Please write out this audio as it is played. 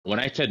When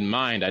I said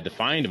mind, I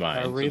defined Are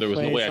mind, so there was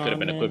no way replays I could have on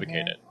been then here?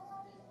 equivocated.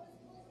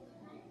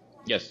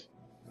 Yes.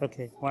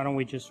 Okay, why don't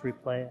we just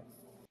replay it?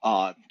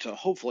 To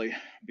hopefully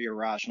be a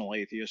rational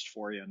atheist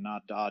for you and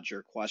not dodge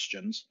your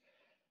questions.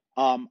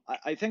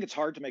 I think it's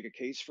hard to make a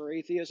case for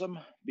atheism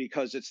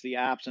because it's the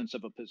absence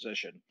of a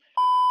position.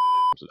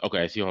 Okay,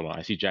 I see. Hold on.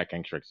 I see Jack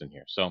Angstreich's in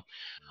here. So,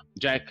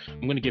 Jack,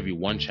 I'm going to give you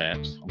one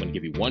chance. I'm going to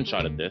give you one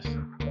shot at this.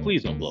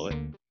 Please don't blow it.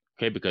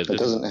 Okay, because It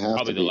this is doesn't have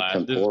probably to the be last.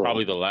 This is temporal.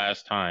 probably the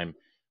last time.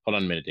 Hold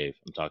on a minute, Dave.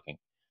 I'm talking.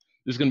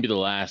 This is going to be the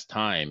last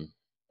time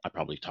I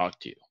probably talk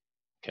to you.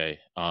 Okay.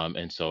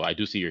 And so I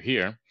do see you're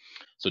here.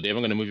 So, Dave,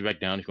 I'm going to move you back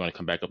down. If you want to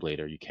come back up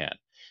later, you can.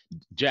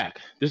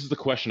 Jack, this is the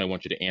question I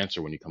want you to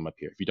answer when you come up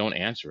here. If you don't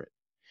answer it,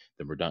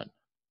 then we're done.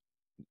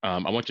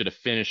 I want you to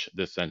finish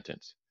this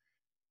sentence.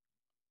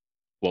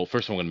 Well,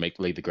 first I'm going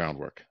to lay the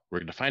groundwork.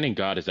 We're defining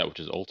God as that which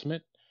is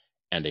ultimate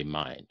and a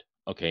mind.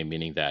 Okay,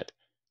 meaning that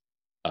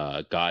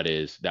God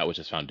is that which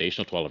is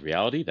foundational to all of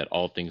reality, that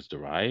all things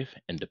derive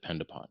and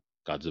depend upon.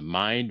 God's a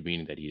mind,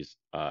 meaning that he is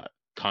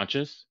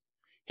conscious,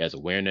 he has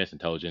awareness,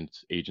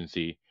 intelligence,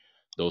 agency,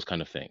 those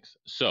kind of things.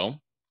 So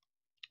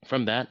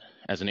from that,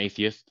 as an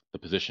atheist, the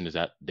position is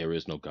that there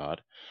is no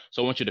God.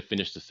 So I want you to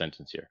finish the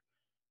sentence here.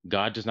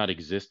 God does not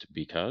exist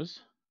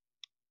because...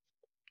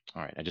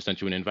 All right, I just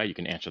sent you an invite. You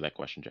can answer that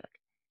question, Jack.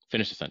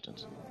 Finish the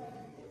sentence.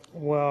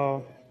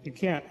 Well, you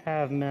can't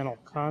have mental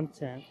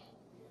content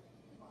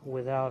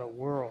without a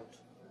world.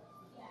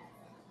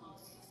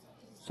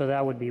 So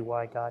that would be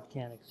why God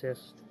can't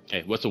exist.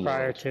 Okay, what's a world?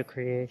 Prior to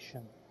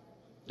creation.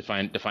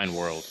 Define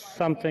world.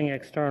 Something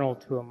external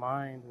to a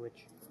mind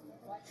which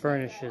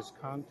furnishes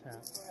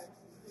content.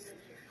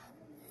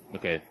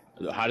 Okay,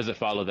 how does it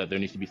follow that there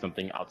needs to be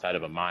something outside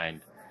of a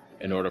mind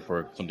in order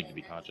for something to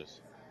be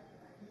conscious?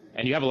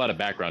 And you have a lot of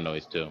background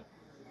noise too,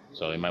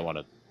 so you might want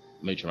to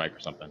mute your mic or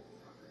something.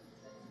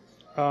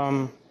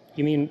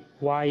 You mean,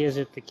 why is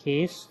it the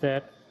case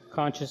that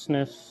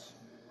consciousness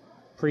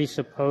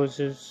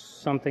presupposes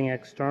something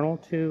external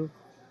to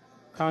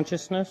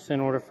consciousness in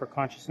order for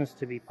consciousness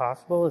to be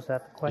possible? Is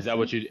that the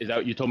question? Is that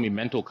what you told me?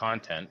 Mental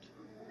content.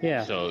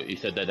 Yeah. So you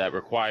said that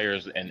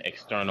requires an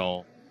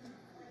external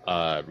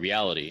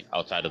reality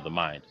outside of the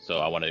mind. So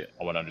I want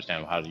to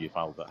understand, how do you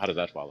follow that? How does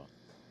that follow?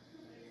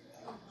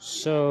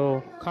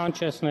 So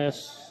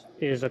consciousness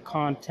is a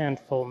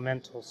contentful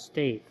mental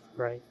state,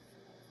 right?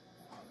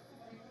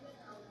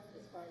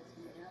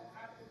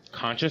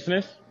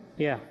 Consciousness?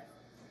 Yeah.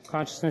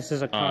 Consciousness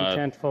is a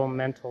contentful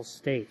mental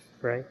state,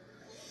 right?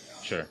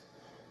 Sure.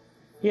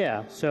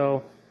 Yeah,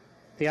 so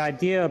the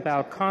idea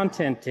about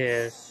content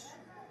is,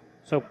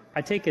 so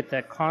I take it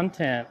that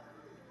content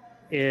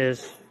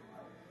is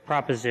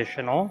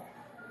propositional,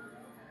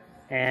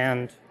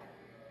 and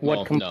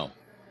what... No.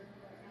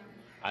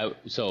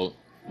 So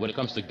when it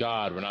comes to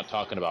God, we're not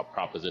talking about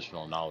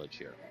propositional knowledge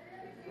here.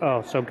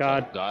 Oh, so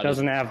God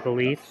doesn't have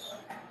beliefs?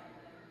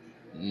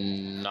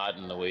 Not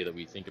in the way that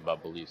we think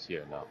about beliefs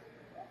here, no.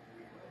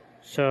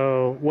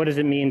 So what does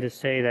it mean to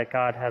say that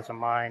God has a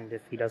mind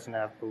if he doesn't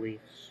have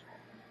beliefs?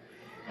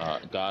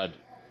 God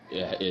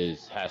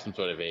has some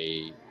sort of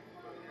a...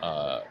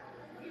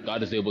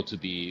 God is able to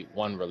be,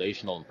 one,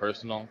 relational and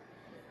personal.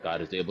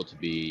 God is able to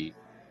be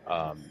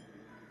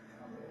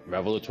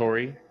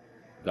revelatory.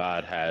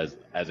 God has,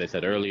 as I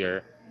said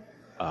earlier,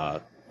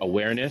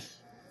 awareness.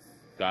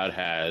 God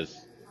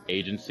has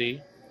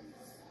agency.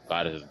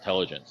 God has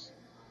intelligence.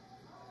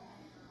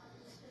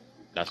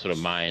 That's what a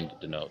mind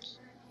denotes.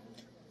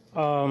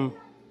 Well,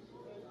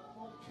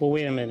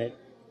 wait a minute.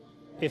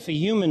 If a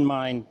human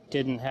mind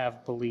didn't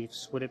have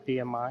beliefs, would it be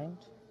a mind?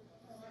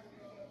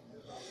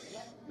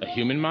 A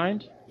human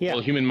mind? Yeah. Well,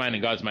 a human mind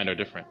and God's mind are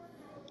different.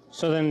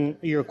 So then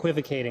you're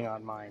equivocating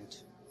on mind.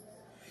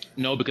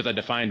 No, because I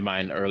defined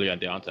mind earlier at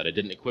the onset. I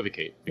didn't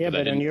equivocate. Yeah,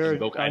 but in your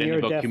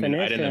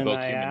definition,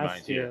 I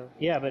asked you. Here.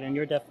 Yeah, but in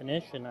your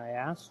definition, I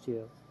asked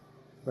you,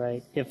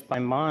 right? If by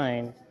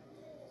mind,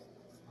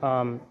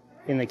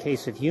 in the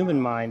case of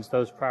human minds,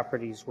 those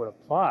properties would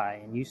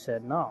apply, and you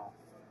said no.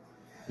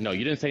 No,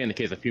 you didn't say in the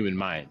case of human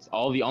minds.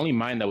 The only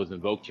mind that was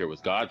invoked here was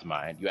God's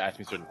mind. You asked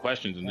me certain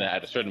questions, and then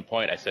at a certain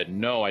point, I said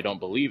no, I don't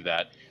believe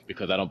that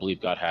because I don't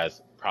believe God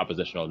has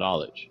propositional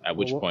knowledge. At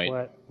which point,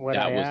 that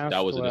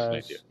was a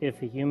disconnect here.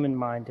 If a human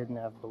mind didn't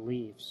have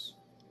beliefs,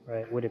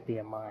 right, would it be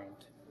a mind?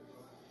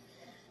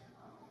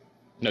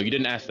 No, you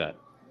didn't ask that.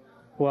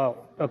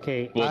 Well,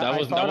 okay. Well, that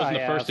wasn't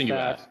the first thing you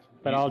asked.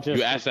 But I'll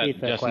just asked that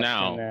just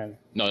now. Then.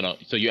 No.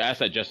 So you asked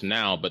that just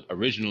now, but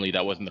originally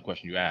that wasn't the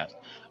question you asked.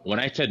 When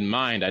I said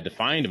mind, I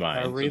defined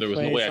mind, so there was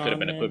no way I could have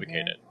been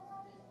equivocated.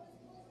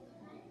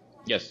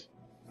 Yes.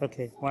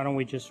 Okay. Why don't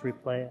we just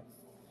replay it?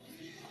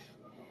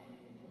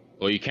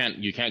 Well, you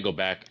can't go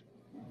back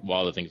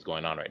while the thing's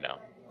going on right now.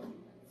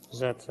 Is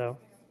that so?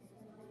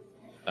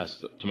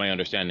 That's to my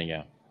understanding,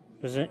 yeah.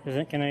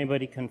 Can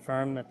anybody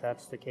confirm that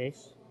that's the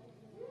case?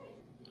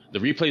 The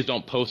replays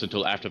don't post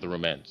until after the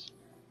room ends.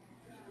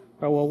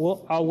 Oh,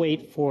 well, I'll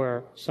wait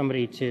for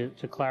somebody to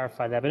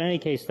clarify that. But in any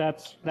case,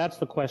 that's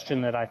the question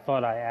that I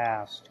thought I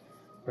asked,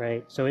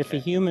 right? So if a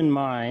human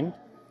mind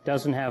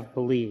doesn't have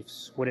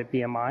beliefs, would it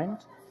be a mind?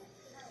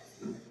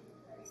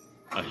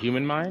 A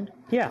human mind?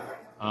 Yeah.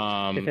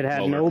 If it had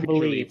well, no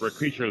beliefs.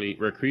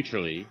 We're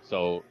creaturely.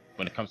 So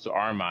when it comes to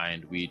our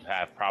mind, we'd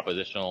have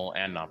propositional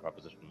and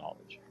non-propositional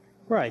knowledge.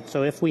 Right.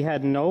 So if we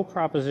had no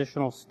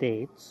propositional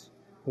states,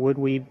 would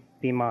we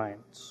be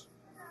minds?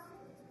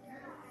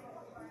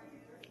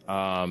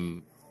 Yeah,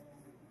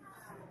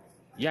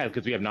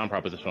 because we have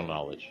non-propositional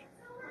knowledge.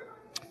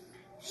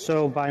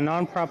 So by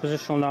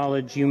non-propositional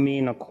knowledge, you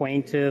mean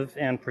acquaintive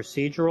and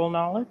procedural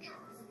knowledge?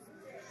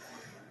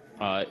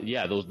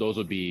 Yeah, those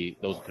could be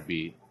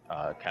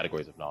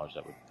categories of knowledge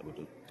that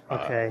would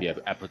Okay. be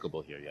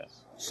applicable here.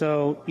 Yes.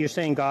 So you're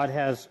saying God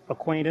has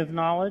acquaintive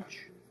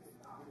knowledge?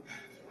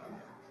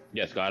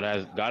 Yes, God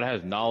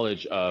has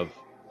knowledge of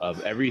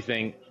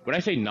everything. When I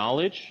say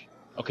knowledge,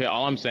 okay,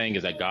 all I'm saying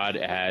is that God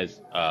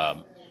has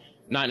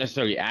not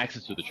necessarily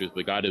access to the truth,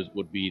 but God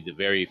would be the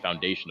very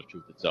foundation of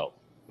truth itself.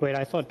 Wait,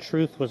 I thought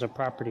truth was a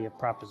property of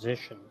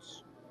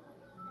propositions.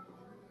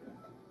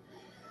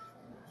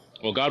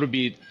 Well, God would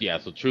be, yeah,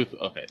 so truth,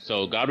 okay.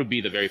 So God would be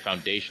the very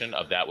foundation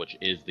of that which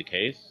is the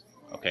case,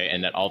 okay,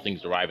 and that all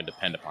things derive and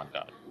depend upon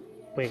God.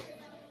 Wait,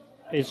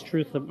 is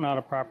truth not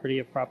a property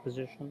of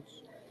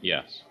propositions?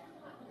 Yes.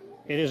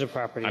 It is a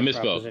property of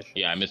propositions.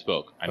 Yeah, I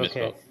misspoke.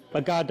 Okay,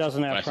 but God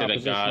doesn't have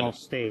propositional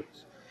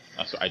states.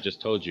 I just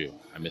told you,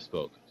 I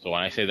misspoke. So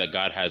when I say that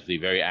God has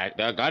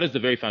God is the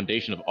very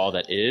foundation of all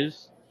that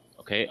is,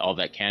 okay, all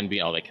that can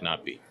be, all that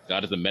cannot be.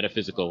 God is the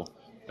metaphysical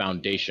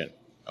foundation.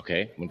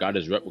 Okay, when God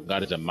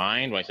is a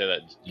mind, when I say that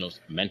it denotes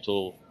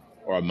mental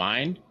or a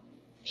mind,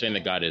 I'm saying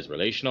that God is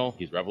relational,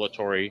 He's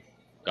revelatory,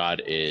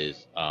 God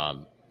is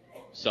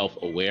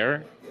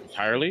self-aware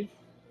entirely.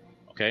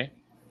 Okay,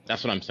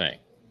 that's what I'm saying.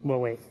 Well,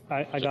 wait,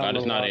 I got God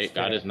is not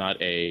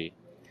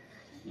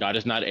God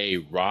is not a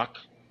rock.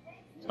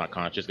 It's not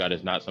conscious. God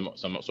is not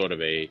some sort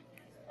of a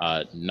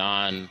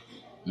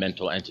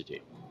non-mental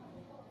entity.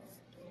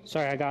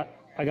 Sorry, I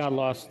got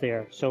lost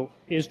there. So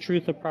is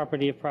truth a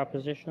property of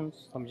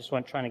propositions? I'm just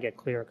trying to get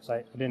clear because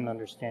I didn't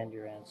understand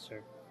your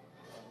answer.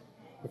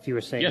 If you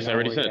were saying yes, no I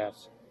already or said.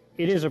 Yes.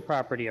 It is a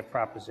property of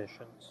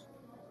propositions,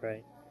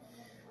 right?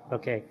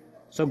 Okay.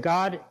 So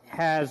God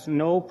has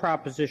no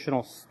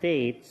propositional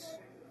states,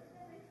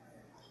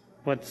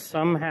 but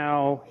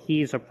somehow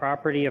He's a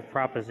property of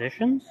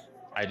propositions?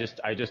 I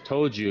just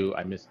told you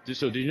I missed.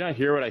 So did you not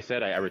hear what I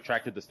said? I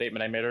retracted the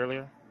statement I made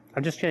earlier.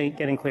 I'm just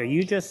getting clear.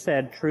 You just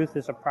said truth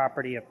is a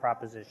property of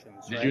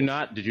propositions. Did right? you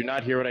not? Did you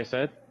not hear what I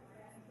said?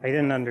 I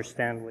didn't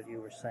understand what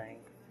you were saying.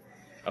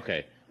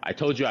 Okay, I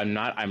told you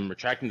I'm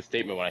retracting the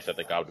statement when I said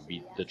that God would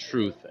be the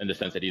truth in the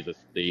sense that He's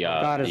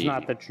God is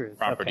not the truth.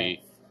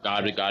 Property.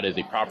 Okay. God is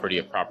a property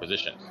of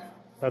propositions.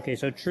 Okay,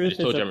 so truth is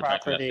a property.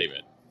 Retracting that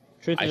statement.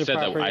 Truth I is said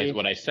a property. that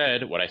what I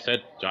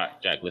said,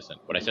 Jack, listen.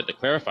 What I said to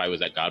clarify was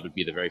that God would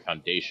be the very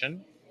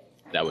foundation,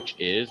 that which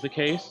is the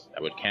case,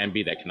 that what can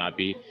be, that cannot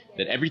be,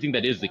 that everything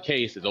that is the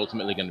case is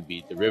ultimately going to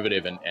be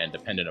derivative and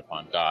dependent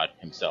upon God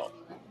Himself.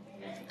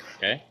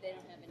 Okay?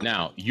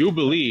 Now, you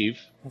believe,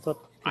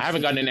 I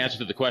haven't gotten an answer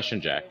to the question,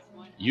 Jack.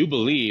 You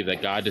believe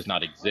that God does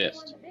not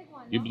exist.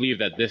 You believe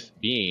that this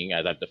being,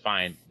 as I've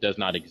defined, does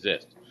not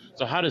exist.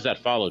 So how does that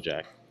follow,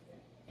 Jack?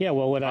 Yeah,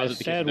 well, what I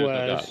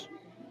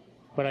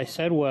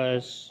said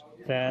was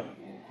that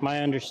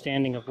my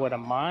understanding of what a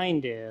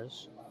mind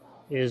is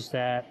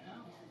that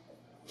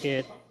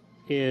it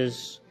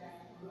is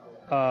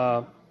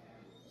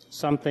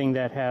something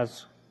that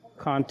has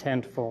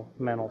contentful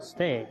mental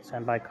states,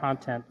 and by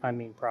content I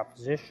mean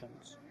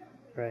propositions,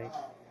 right?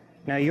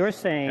 Now you're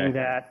saying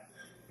that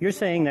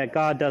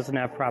God doesn't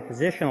have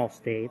propositional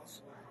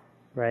states,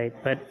 right?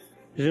 But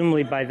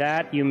presumably by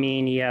that you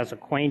mean he has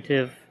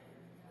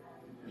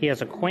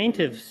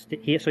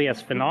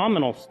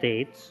phenomenal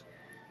states,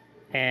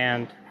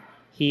 and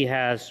he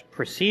has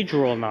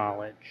procedural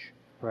knowledge,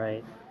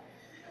 right?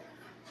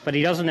 But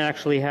he doesn't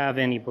actually have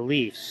any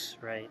beliefs,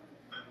 right?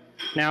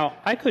 Now,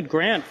 I could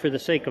grant, for the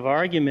sake of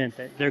argument,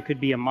 that there could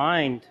be a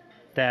mind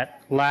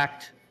that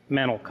lacked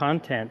mental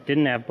content,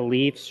 didn't have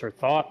beliefs or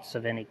thoughts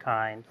of any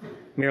kind,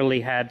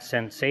 merely had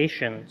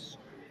sensations,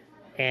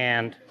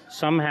 and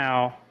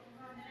somehow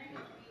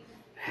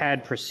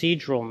had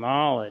procedural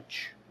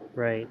knowledge,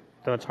 right?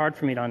 Though it's hard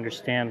for me to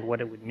understand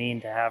what it would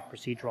mean to have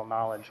procedural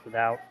knowledge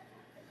without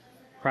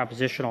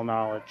propositional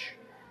knowledge.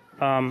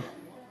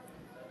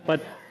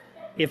 But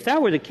if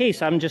that were the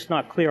case, I'm just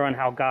not clear on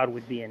how God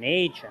would be an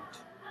agent,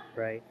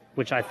 right?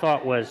 Which I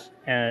thought was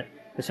an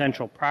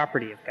essential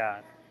property of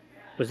God,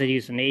 was that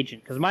he's an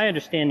agent. Because my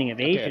understanding of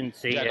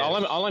agency Jack, is...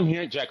 all I'm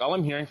hearing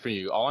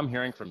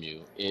from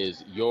you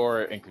is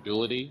your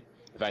incredulity,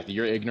 the fact that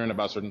you're ignorant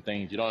about certain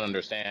things, you don't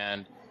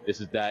understand,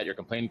 this is that, you're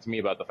complaining to me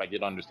about the fact you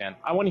don't understand.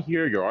 I want to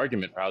hear your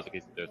argument for how it's the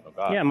case that there's no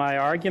God. Yeah, my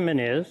argument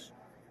is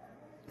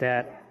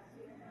that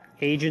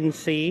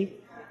agency,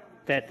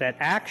 that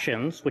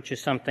actions, which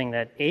is something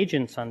that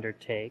agents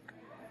undertake,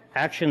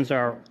 actions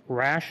are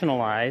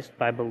rationalized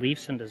by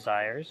beliefs and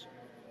desires.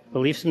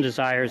 Beliefs and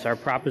desires are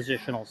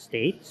propositional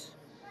states.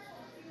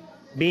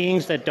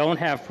 Beings that don't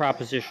have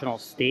propositional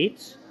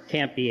states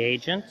can't be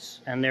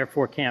agents and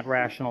therefore can't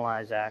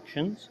rationalize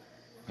actions.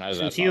 How does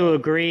Since that you follow?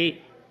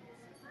 agree,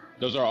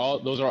 Those are all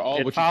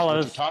it what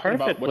follows you're talking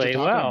about. What you're perfectly talking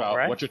well, about.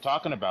 right? What you're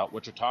talking about.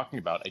 What you're talking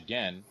about.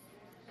 Again,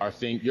 are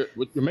things you're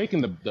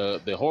making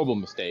the horrible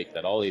mistake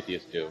that all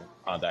atheists do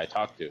that I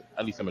talk to,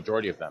 at least a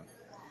majority of them,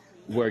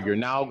 where you're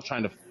now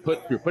trying to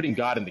you're putting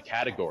God in the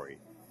category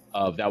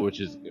of that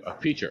which is a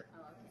creature.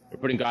 You're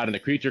putting God in the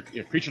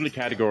creaturely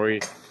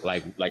category,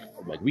 like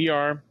we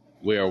are,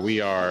 where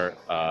we are,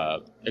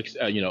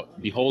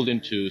 beholden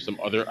to some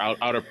other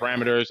outer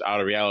parameters,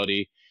 outer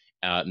reality,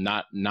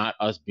 not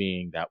us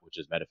being that which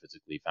is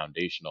metaphysically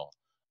foundational,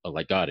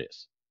 like God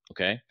is.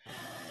 Okay,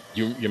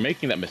 you're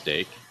making that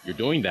mistake. You're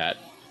doing that.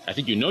 I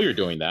think you know you're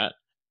doing that,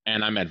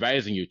 and I'm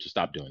advising you to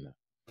stop doing that.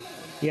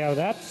 Yeah,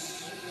 that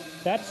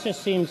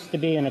just seems to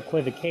be an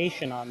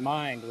equivocation on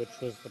mind, which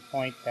was the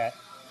point that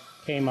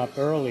came up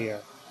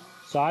earlier.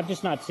 So I'm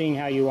just not seeing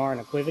how you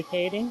aren't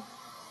equivocating.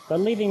 But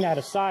leaving that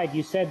aside,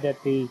 you said that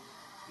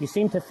you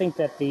seem to think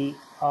that the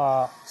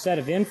set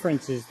of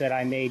inferences that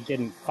I made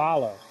didn't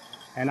follow,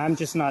 and I'm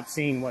just not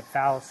seeing what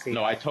fallacy.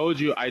 No, I told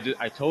you. I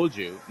told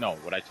you. No,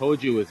 what I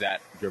told you is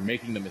that you're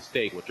making the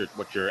mistake.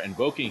 What you're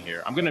invoking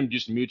here. I'm gonna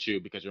just mute you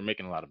because you're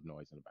making a lot of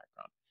noise in the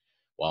background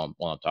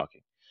while I'm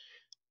talking.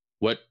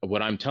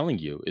 What I'm telling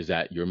you is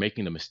that you're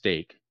making the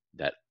mistake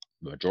that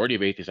the majority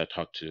of atheists I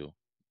talk to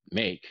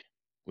make,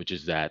 which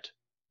is that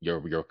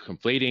you're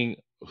conflating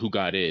who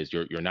God is.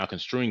 You're now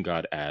construing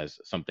God as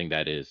something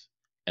that is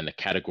in the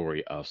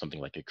category of something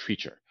like a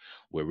creature,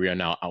 where we are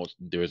now out.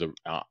 There's a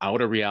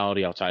outer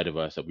reality outside of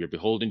us that we are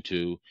beholden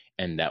to,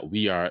 and that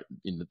we are.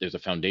 There's a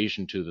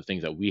foundation to the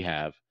things that we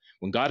have.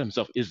 When God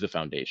Himself is the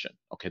foundation.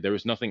 Okay, there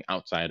is nothing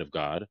outside of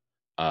God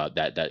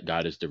that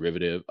God is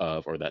derivative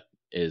of, or that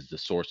is the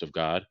source of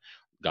God.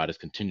 God is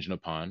contingent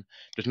upon.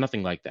 There's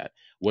nothing like that.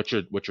 What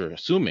you're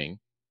assuming,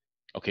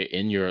 okay,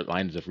 in your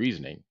lines of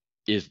reasoning,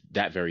 is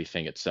that very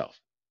thing itself,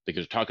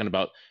 because you're talking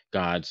about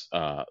God's,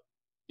 the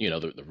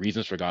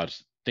reasons for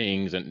God's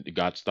things and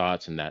God's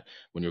thoughts, and that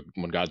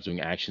when God's doing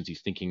actions,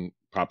 He's thinking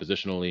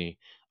propositionally,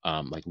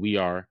 like we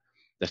are.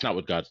 That's not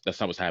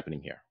what's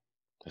happening here.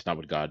 That's not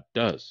what God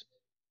does.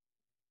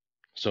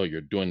 So you're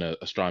doing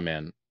a straw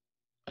man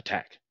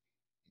attack.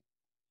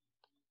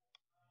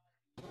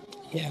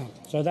 Yeah.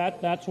 So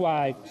that's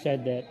why I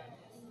said that.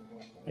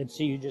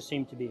 You just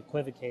seem to be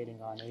equivocating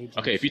on agency.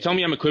 Okay, if you tell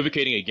me I'm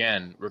equivocating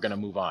again, we're gonna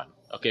move on.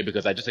 Okay,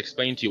 because I just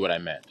explained to you what I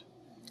meant.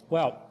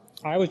 Well,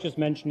 I was just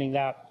mentioning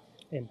that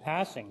in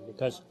passing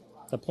because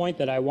the point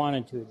that I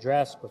wanted to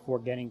address before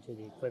getting to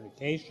the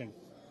equivocation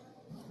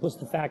was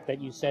the fact that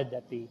you said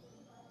that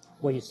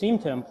you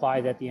seemed to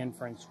imply that the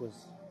inference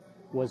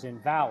was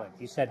invalid.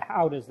 You said,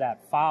 how does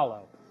that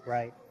follow,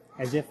 right?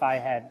 As if I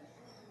had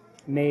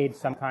made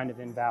some kind of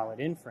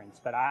invalid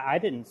inference, but I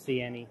didn't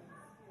see any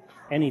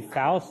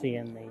fallacy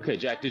in the. Okay,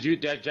 Jack, did you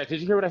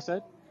hear what I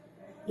said?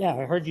 Yeah,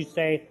 I heard you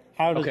say,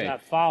 how does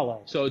that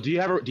follow? So do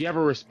you have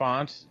a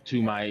response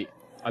to my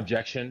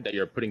objection that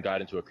you're putting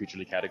God into a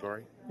creaturely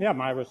category? Yeah,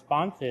 my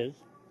response is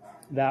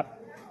that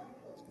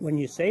when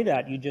you say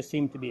that, you just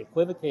seem to be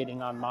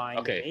equivocating on mind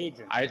and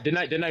agent.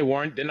 Didn't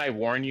I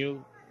warn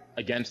you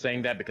against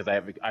saying that, because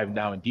I've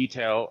now in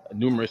detail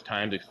numerous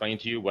times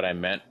explained to you what I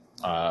meant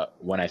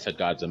when I said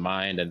God's a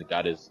mind and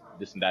God is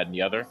this and that and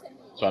the other.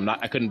 So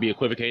I couldn't be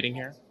equivocating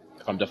here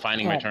if I'm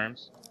defining my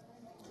terms.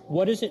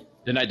 What is it?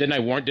 Didn't I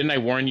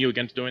warn you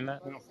against doing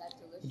that?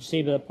 You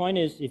see, but the point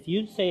is, if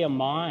you say a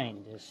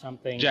mind is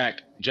something.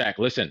 Jack,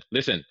 listen.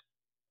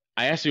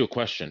 I asked you a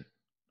question.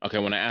 Okay,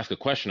 when I ask a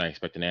question, I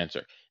expect an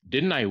answer.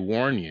 Didn't I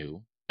warn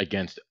you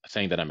against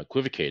saying that I'm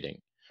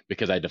equivocating?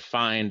 Because I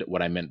defined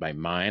what I meant by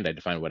mind, I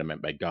defined what I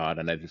meant by God,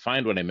 and I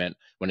defined what I meant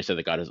when I said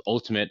that God is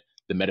ultimate,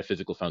 the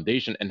metaphysical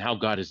foundation, and how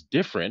God is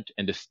different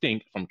and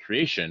distinct from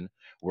creation,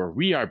 where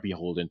we are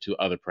beholden to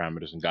other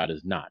parameters and God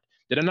is not.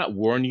 Did I not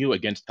warn you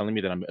against telling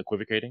me that I'm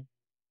equivocating?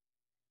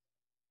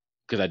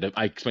 Because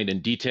I explained in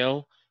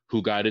detail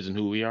who God is and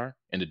who we are,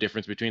 and the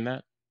difference between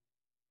that.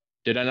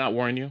 Did I not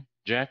warn you,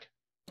 Jack?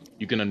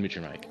 You can unmute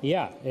your mic.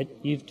 Yeah,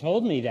 you've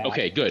told me that.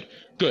 Okay, good.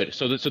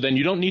 So then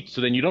you don't need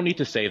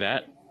to say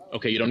that.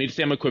 Okay, you don't need to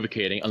say I'm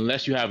equivocating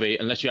unless you have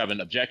an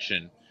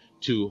objection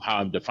to how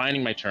I'm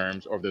defining my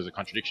terms, or if there's a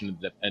contradiction in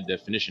the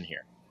definition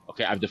here.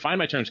 Okay, I've defined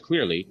my terms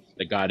clearly,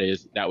 that God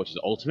is that which is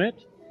ultimate,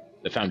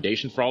 the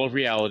foundation for all of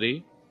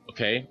reality.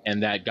 Okay,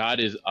 and that God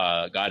is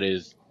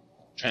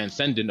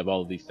transcendent of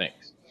all of these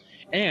things.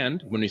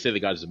 And when we say that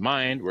God is a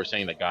mind, we're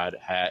saying that God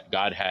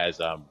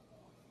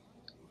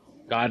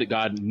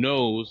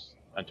knows,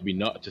 and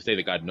to say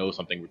that God knows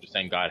something, we're just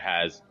saying God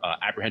has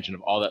apprehension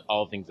of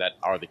all things that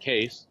are the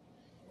case,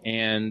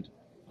 and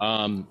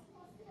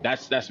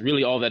that's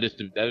really all that is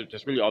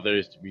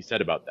to be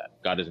said about that.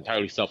 God is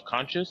entirely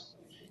self-conscious.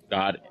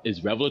 God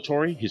is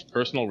revelatory. He's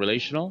personal,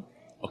 relational.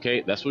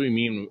 Okay, that's what we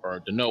mean or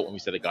denote when we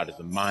say that God is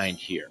a mind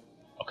here.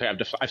 Okay,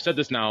 I've said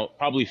this now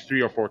probably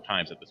 3 or 4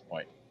 times at this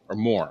point, or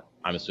more,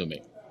 I'm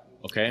assuming.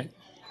 Okay,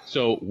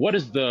 so what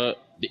is the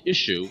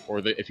issue, or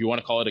if you want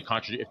to call it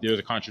if there's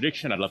a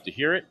contradiction, I'd love to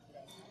hear it.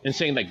 in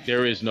saying like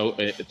there is no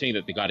thing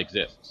that the God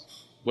exists?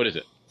 What is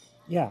it?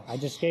 Yeah, I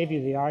just gave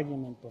you the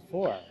argument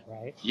before,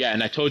 right? Yeah,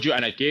 and I told you,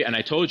 and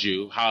I told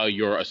you how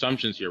your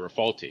assumptions here were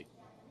faulty.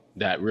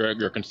 That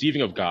you're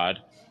conceiving of God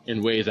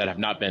in ways that have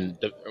not been,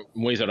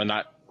 in ways that are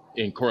not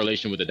in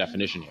correlation with the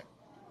definition here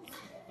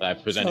that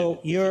I've presented. So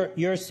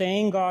you're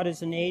saying God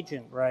is an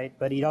agent, right?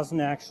 But he doesn't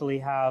actually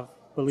have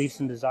beliefs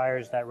and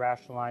desires that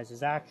rationalize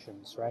his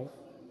actions, right?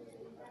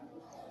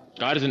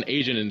 God is an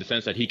agent in the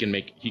sense that he can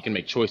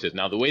make choices.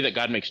 Now, the way that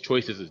God makes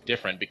choices is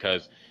different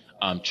because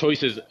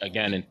choices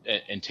again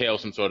entail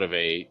some sort of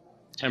a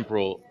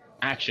temporal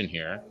action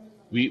here.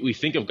 We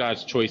think of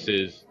God's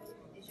choices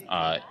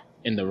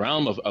in the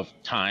realm of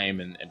time,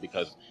 and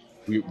because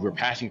we're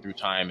passing through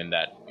time, and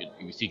that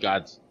we see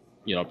God's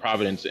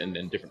providence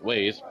in different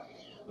ways.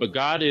 But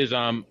God is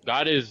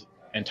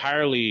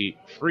entirely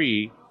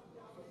free,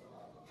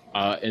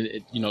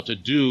 to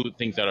do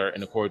things that are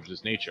in accord with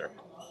His nature.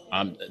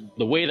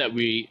 The way that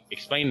we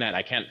explain that,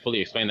 I can't fully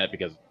explain that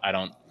because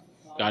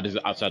God is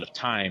outside of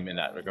time in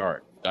that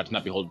regard. God's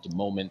not beholden to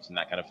moments and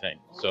that kind of thing.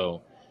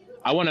 So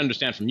I want to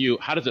understand from you,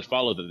 how does it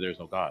follow that there's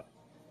no God?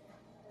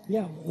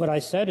 Yeah, what I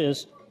said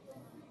is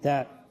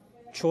that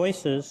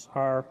choices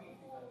are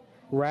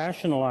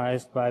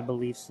rationalized by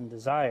beliefs and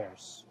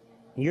desires.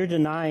 You're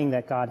denying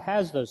that God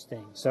has those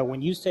things. So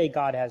when you say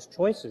God has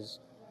choices,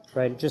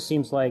 right, it just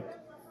seems like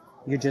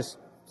you're just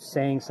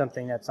saying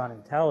something that's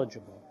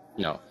unintelligible.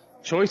 No.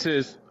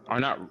 Choices are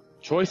not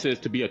choices.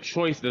 To be a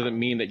choice doesn't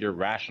mean that you're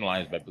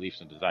rationalized by beliefs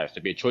and desires.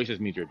 To be a choice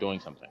means you're doing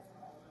something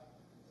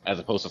as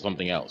opposed to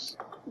something else.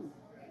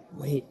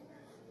 Wait.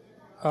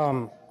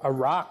 A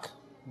rock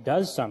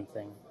does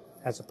something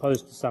as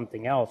opposed to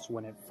something else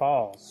when it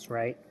falls,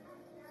 right?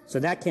 So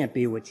that can't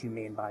be what you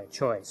mean by a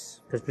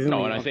choice.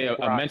 No, when I say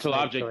a mental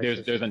object,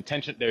 there's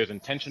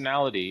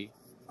intentionality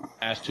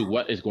as to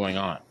what is going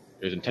on.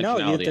 There's intentionality.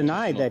 No, you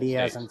denied that he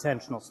has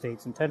intentional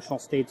states. Intentional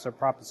states are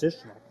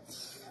propositional.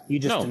 You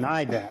just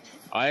denied that.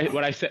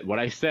 What I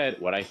said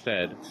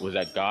was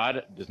that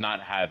God does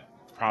not have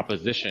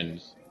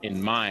propositions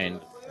in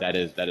mind that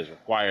is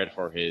required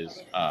for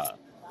his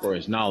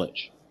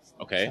knowledge.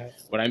 Okay?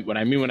 What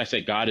I mean when I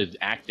say God is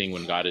acting,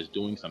 when God is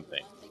doing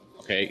something.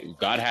 Okay?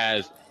 God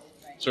has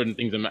certain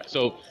things in mind.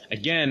 So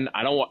again,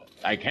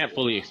 I can't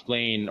fully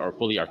explain or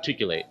fully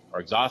articulate or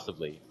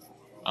exhaustively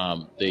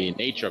the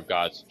nature of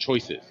God's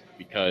choices,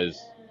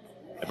 because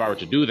if I were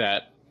to do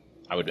that,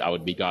 I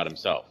would be God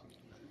himself.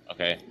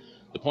 Okay?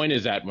 The point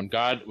is that when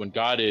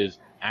God is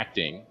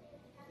acting,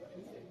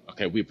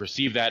 okay, we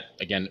perceive that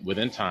again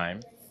within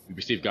time. We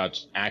perceive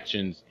God's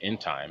actions in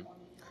time,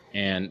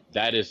 and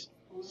that is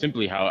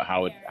simply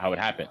how it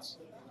happens.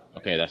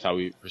 Okay, that's how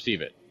we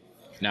perceive it.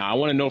 Now, I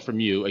want to know from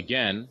you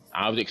again.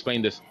 I've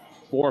explained this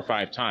 4 or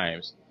 5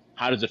 times.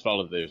 How does it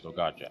follow that there's no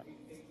God, Jack?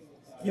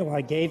 Yeah, well,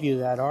 I gave you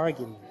that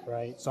argument,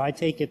 right? So I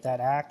take it that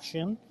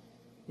action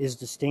is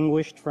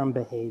distinguished from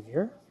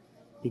behavior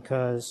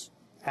because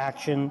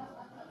action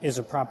is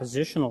a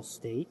propositional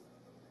state.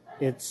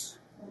 It's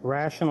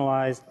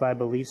rationalized by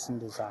beliefs and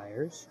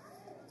desires,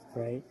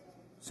 right?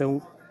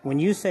 So when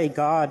you say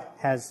God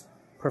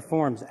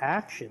performs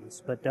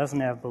actions but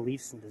doesn't have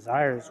beliefs and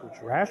desires which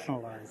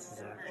rationalize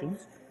his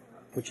actions,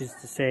 which is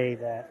to say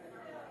that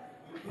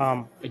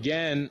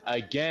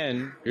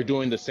Again, you're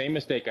doing the same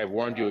mistake I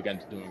warned you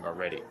against doing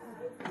already.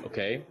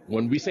 Okay?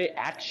 When we say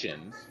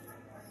actions,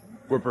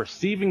 we're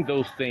perceiving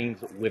those things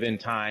within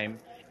time,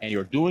 and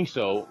you're doing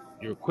so,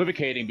 you're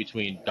equivocating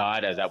between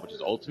God as that which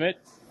is ultimate,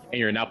 and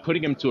you're now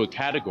putting him to a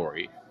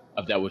category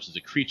of that which is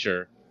a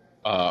creature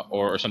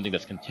or something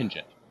that's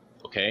contingent.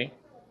 Okay?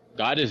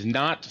 God is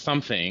not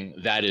something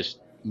that is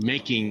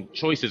making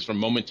choices from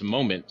moment to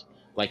moment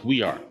like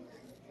we are.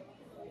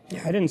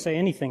 Yeah, I didn't say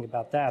anything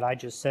about that. I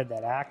just said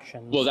that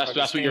actions. Well, that's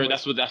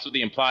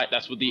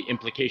what the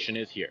implication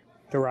is here.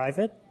 Derive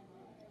it?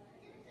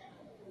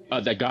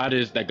 That God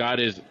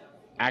is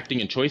acting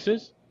in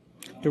choices.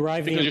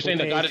 Derive the because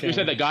implication.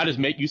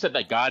 you said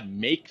that God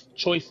makes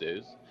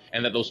choices,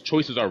 and that those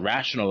choices are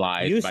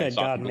rationalized. You by said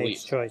thought God and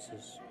makes beliefs.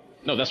 choices.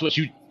 No, that's what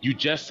you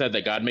just said,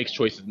 that God makes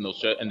choices,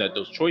 and that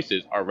those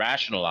choices are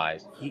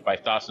rationalized by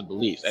thoughts and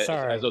beliefs.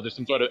 Sorry. As though there's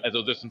some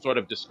sort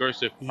of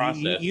discursive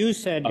process. You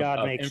said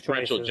God makes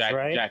choices, Jack,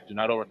 right? Jack, do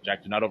not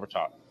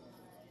overtalk.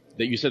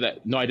 That you said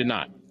that. No, I did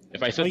not.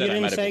 If I said that, you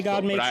didn't say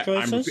God makes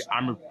choices.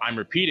 I'm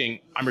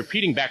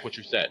repeating back what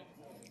you said.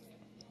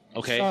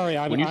 Okay. Sorry,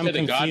 I'm when you said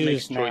that God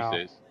makes confused now.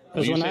 choices,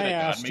 Because when I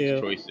asked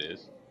you,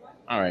 choices.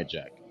 All right,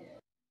 Jack.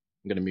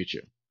 I'm gonna mute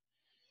you.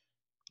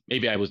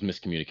 Maybe I was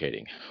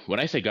miscommunicating. When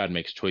I say God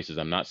makes choices,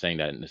 I'm not saying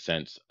that in the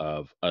sense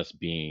of us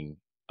being,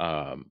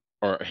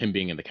 or him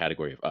being in the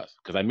category of us,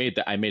 because I made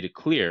it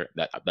clear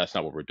that that's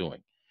not what we're doing.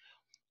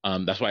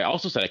 That's why I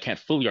also said I can't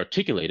fully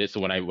articulate it.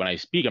 So when I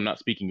speak, I'm not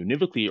speaking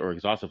univocally or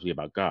exhaustively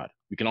about God.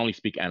 We can only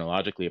speak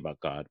analogically about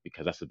God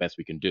because that's the best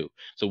we can do.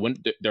 So when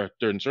there are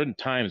certain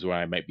times where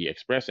I might be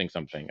expressing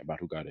something about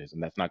who God is,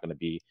 and that's not going to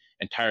be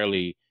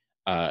entirely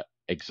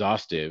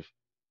exhaustive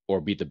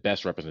or be the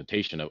best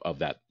representation of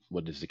that,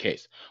 what is the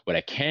case. What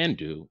I can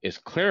do is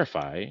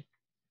clarify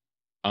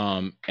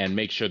and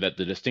make sure that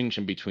the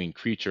distinction between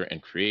creature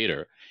and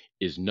creator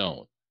is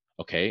known.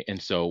 Okay,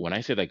 and so when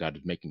I say that God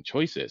is making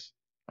choices,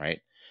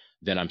 right,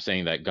 then I'm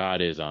saying that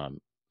God is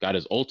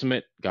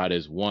ultimate. God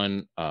is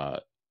one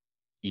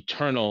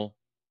eternal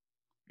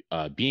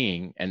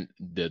being, and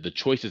the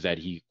choices that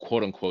He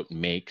quote unquote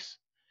makes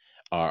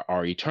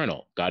are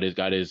eternal. God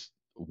is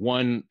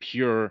one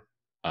pure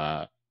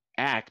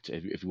act,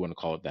 if you want to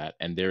call it that,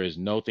 and there is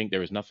nothing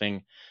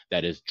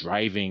that is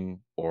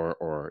driving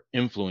or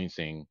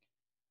influencing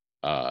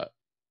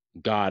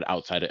God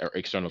outside or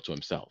external to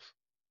Himself.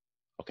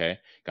 Okay,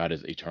 God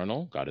is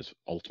eternal. God is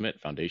ultimate,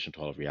 foundation to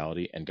all of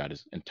reality, and God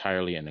is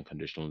entirely and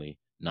unconditionally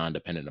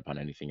non-dependent upon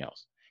anything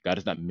else. God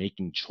is not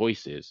making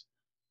choices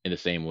in the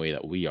same way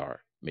that we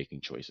are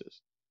making choices.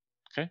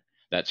 Okay,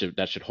 that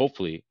should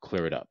hopefully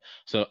clear it up.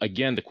 So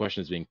again, the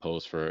question is being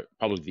posed for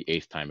probably the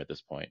 8th time at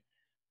this point.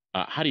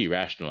 How do you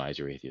rationalize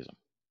your atheism?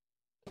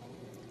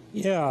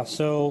 Yeah,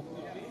 so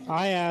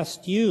I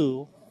asked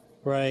you,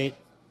 right,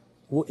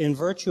 in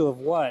virtue of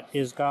what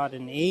is God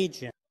an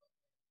agent?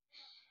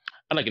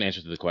 I'd like an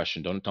answer to the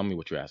question. Don't tell me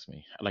what you asked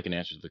me. I'd like an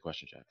answer to the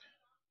question, Jack.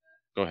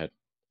 Go ahead.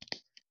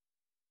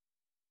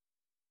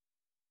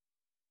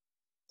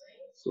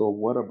 So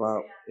what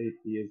about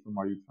atheism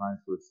are you trying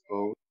to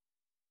expose?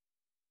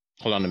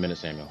 Hold on a minute,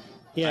 Samuel.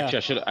 Yeah.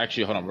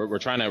 Actually hold on. We're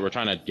trying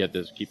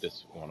to keep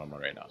this going on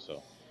right now.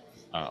 So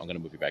I'm gonna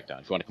move you back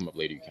down. If you want to come up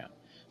later, you can.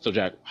 So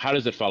Jack, how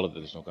does it follow that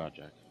there's no God,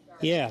 Jack?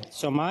 Yeah,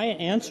 so my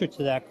answer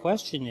to that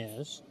question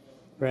is,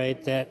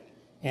 right, that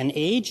an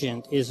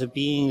agent is a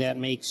being that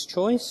makes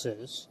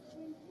choices,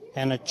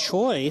 and a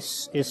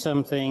choice is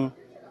something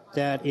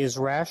that is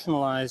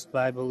rationalized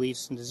by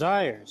beliefs and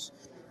desires.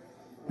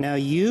 Now,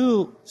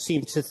 you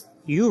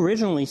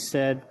originally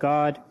said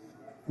God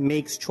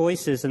makes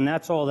choices, and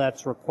that's all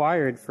that's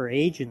required for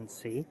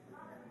agency,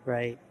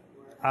 right?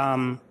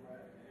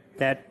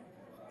 That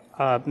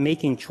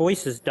making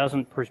choices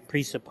doesn't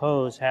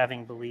presuppose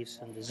having beliefs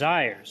and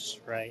desires,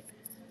 right?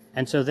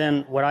 And so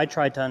then what I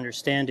tried to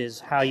understand is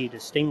how you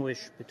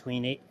distinguish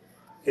between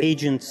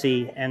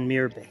agency and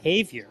mere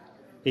behavior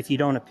if you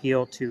don't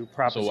appeal to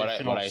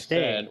propositional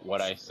state.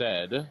 What I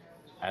said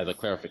as a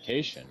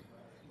clarification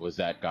was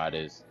that God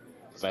is,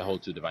 because I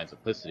hold to divine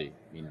simplicity,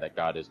 meaning that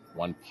God is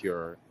one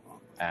pure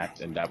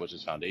act, and that which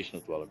is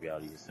foundational to all of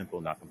reality is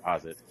simple, not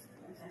composite.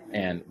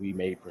 And we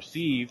may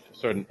perceive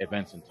certain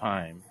events in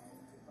time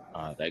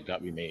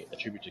that we may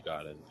attribute to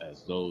God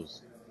as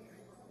those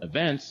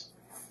events,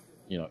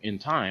 in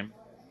time,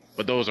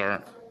 but those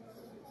are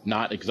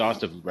not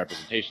exhaustive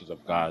representations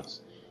of God's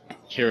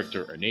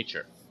character or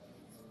nature.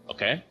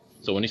 Okay?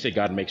 So when you say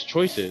God makes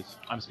choices,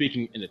 I'm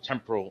speaking in a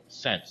temporal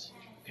sense,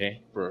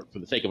 okay? For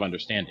the sake of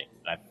understanding.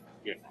 I've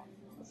given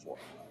that before.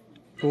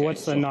 Well, Okay?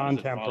 what's the So how does it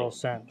non-temporal follow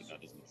sense? that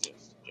God doesn't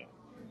exist, Jack?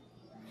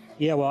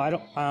 Yeah, well, I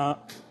don't.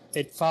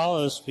 It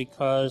follows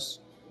because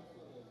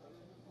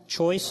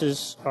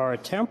choices are a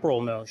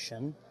temporal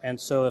notion,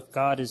 and so if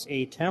God is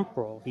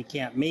atemporal, He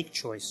can't make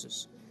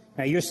choices.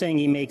 Now, you're saying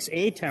He makes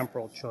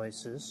atemporal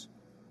choices,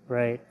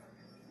 right?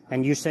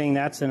 And you're saying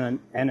that's an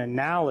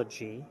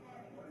analogy,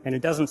 and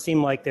it doesn't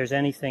seem like there's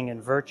anything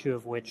in virtue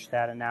of which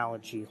that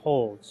analogy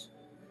holds,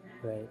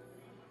 right?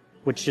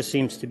 Which just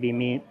seems to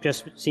mean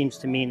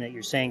that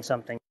you're saying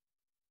something.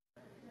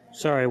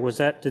 Sorry,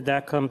 did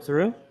that come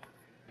through?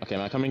 Okay,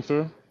 am I coming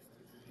through?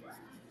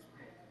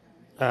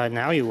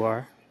 Now you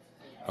are.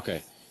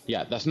 Okay.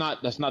 Yeah, that's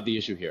not the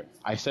issue here.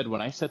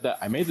 When I said that,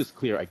 I made this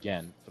clear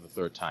again for the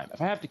 3rd time.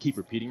 If I have to keep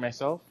repeating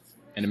myself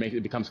and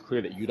it becomes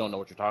clear that you don't know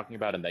what you're talking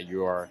about and that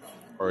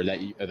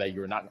that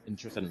you're not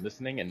interested in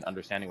listening and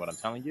understanding what I'm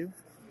telling you,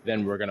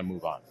 then we're gonna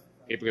move on.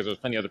 Okay, because there's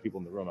plenty of other people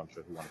in the room, I'm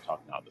sure, who want to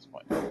talk now at this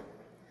point.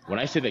 When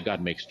I say that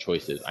God makes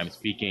choices, I'm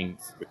speaking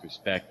with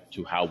respect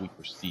to how we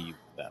perceive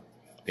them.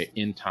 Okay,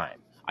 in time.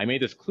 I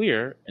made this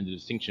clear in the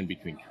distinction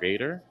between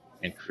creator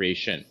and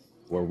creation,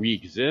 where we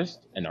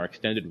exist and are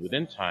extended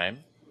within time,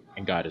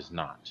 and God is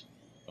not.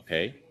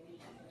 Okay,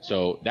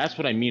 so that's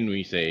what I mean when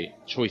we say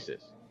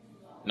choices.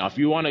 Now, if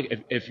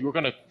you're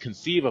gonna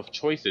conceive of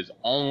choices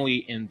only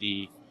in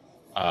the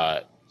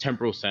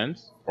temporal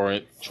sense, or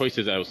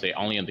choices, I would say,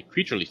 only in the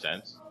creaturely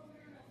sense,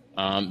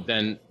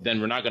 then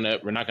we're not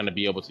gonna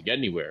be able to get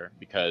anywhere,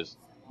 because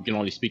we can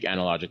only speak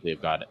analogically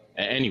of God.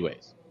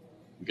 Anyways,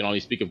 we can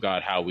only speak of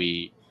God how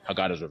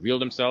God has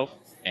revealed Himself,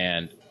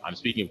 and I'm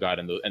speaking of God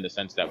in the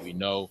sense that we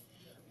know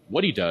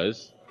what He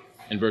does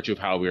in virtue of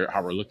how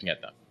we're looking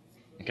at them.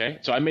 Okay,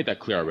 so I made that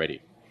clear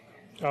already.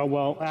 Oh,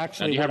 well, Now,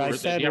 actually, what I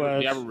said was...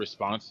 do you have a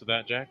response to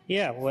that, Jack?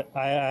 Yeah,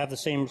 I have the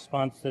same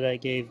response that I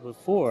gave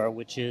before,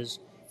 which is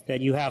that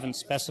you haven't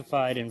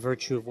specified in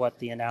virtue of what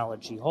the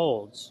analogy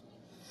holds.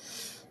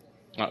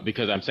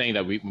 Because I'm saying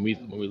that when we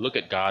look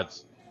at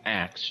God's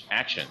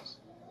actions,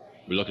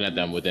 we're looking at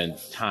them within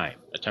time,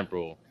 a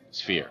temporal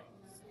sphere.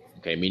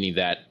 Okay, meaning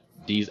that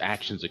these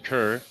actions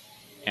occur,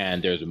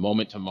 and there's a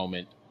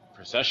moment-to-moment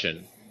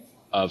procession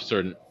of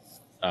certain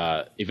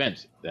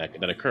events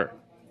that occur,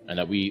 and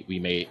that we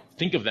may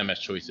think of them as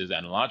choices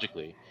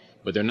analogically,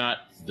 but they're not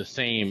the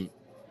same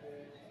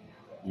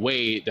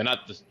they're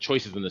not the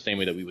choices in the same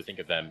way that we would think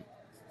of them,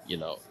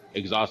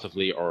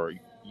 exhaustively or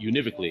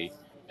univocally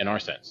in our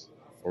sense.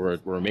 Or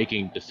we're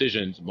making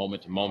decisions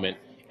moment to moment,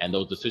 and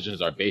those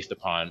decisions are based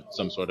upon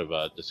some sort of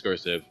a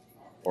discursive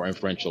or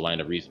inferential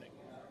line of reasoning.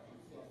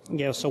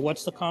 Yeah, so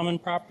what's the common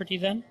property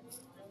then?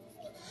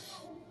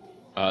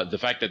 The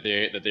fact that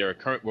they are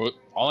current. Well,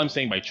 all I'm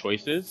saying by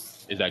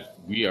choices is that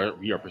we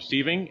are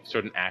perceiving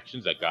certain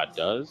actions that God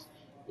does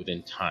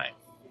within time.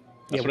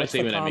 That's what I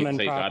say when I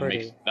say God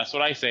makes. That's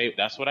what I say.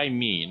 That's what I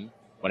mean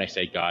when I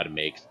say God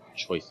makes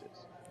choices.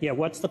 Yeah,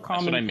 what's the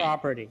common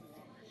property?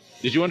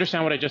 Did you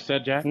understand what I just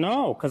said, Jack?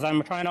 No, because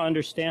I'm trying to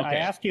understand. Okay. I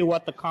asked you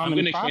what the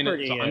common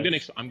property is.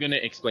 I'm going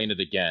to explain it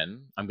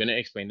again.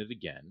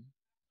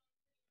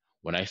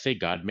 When I say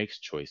God makes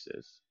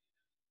choices,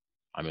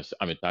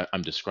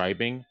 I'm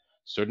describing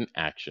certain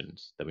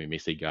actions that we may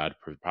say God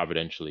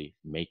providentially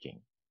making.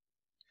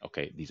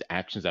 Okay, these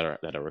actions that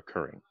are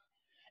occurring,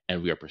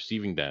 and we are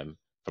perceiving them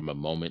from a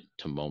moment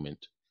to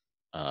moment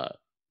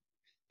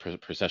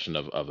procession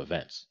of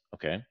events.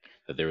 Okay,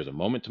 that there is a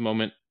moment to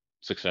moment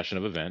succession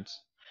of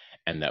events,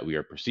 and that we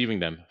are perceiving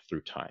them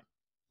through time.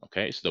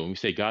 Okay, so when we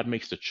say God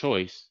makes the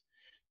choice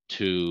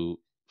to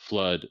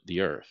flood the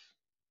earth,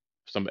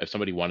 if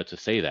somebody wanted to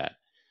say that,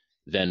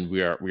 then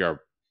we are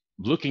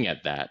looking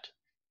at that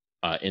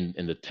in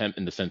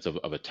the sense of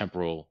a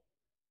temporal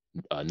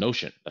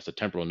notion. That's a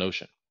temporal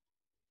notion,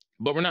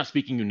 but we're not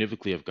speaking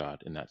univocally of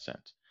God in that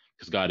sense,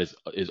 because God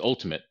is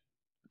ultimate,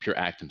 pure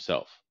act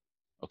himself.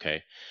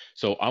 Okay,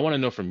 so I want to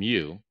know from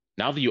you,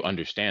 now that you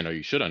understand, or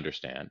you should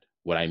understand,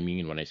 what I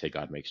mean when I say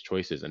God makes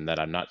choices, and that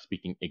I'm not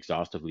speaking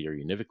exhaustively or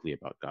univocally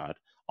about God.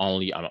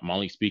 I'm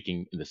only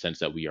speaking in the sense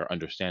that we are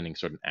understanding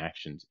certain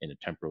actions in a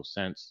temporal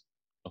sense.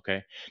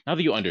 Okay, now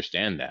that you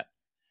understand that,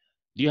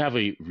 do you have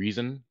a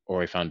reason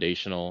or a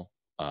foundational,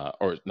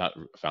 or not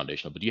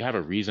foundational, but do you have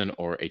a reason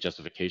or a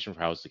justification for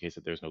how it's the case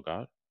that there's no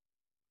God?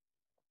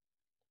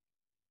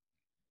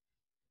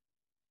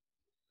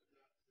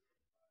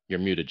 You're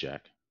muted,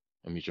 Jack.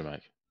 Unmute your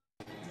mic.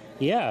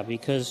 Yeah,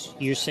 because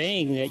you're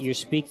saying that you're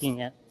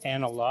speaking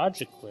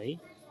analogically,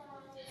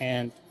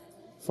 and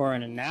for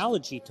an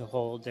analogy to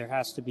hold, there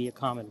has to be a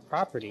common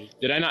property.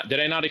 Did I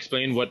not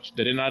explain what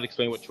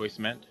choice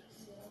meant?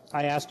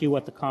 I asked you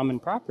what the common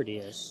property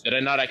is. Did I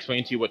not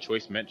explain to you what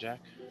choice meant, Jack?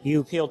 You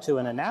appealed to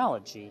an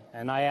analogy,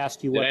 and I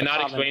asked you what Did I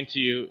not explain to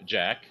you,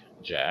 Jack?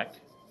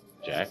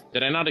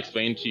 Did I not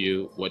explain to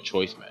you what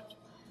choice meant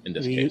in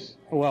this case?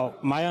 Well,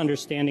 my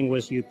understanding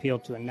was you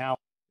appealed to an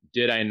analogy.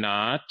 Did I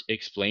not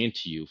explain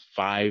to you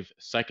 5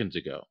 seconds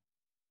ago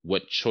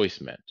what choice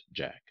meant,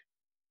 Jack?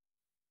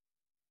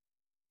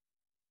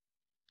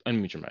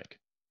 Unmute your mic.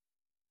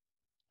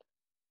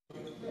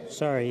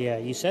 Sorry, yeah,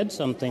 you said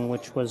something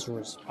which was a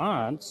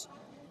response.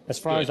 As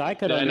far as I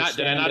could understand,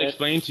 did I not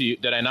explain to you?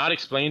 Did I not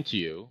explain to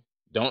you?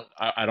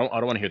 I don't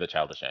want to hear the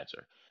childish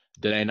answer.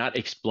 Did I not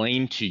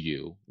explain to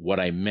you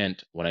what I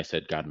meant when I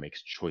said God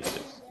makes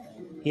choices?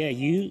 Yeah,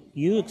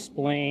 you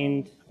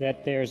explained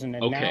that there's an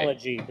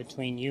analogy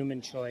between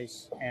human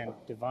choice and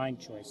divine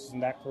choice.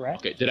 Isn't that correct?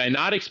 Okay. Did I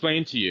not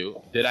explain to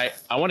you?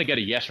 I want to get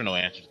a yes or no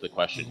answer to the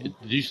question.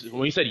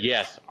 When you said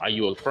yes, are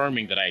you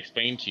affirming that I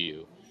explained to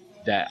you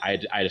that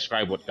I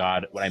described what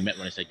I meant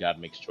when I said God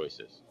makes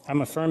choices?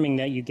 I'm affirming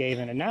that you gave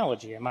an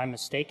analogy. Am I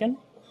mistaken?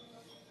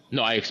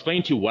 No, I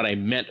explained to you what I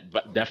meant,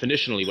 but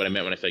definitionally what I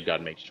meant when I said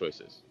God makes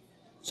choices.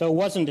 So it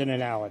wasn't an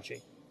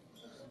analogy.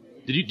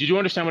 Did you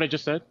understand what I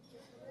just said?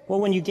 Well,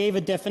 when you gave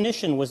a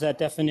definition, was that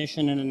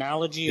definition an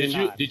analogy or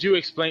not? Did you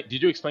explain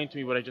to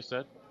me what I just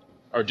said?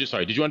 Or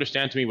did you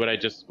understand to me what I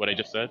just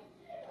said?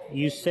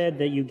 You said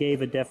that you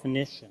gave a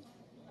definition.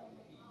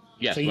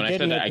 Yes, so when I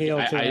said that,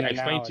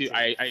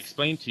 I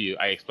explained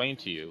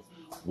to you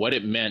what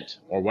it meant,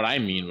 or what I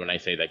mean when I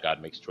say that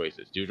God makes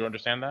choices. Do you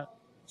understand that?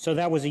 So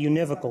that was a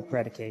univocal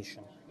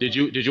predication. Did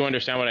you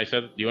understand what I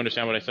said? Do you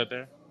understand what I said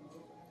there?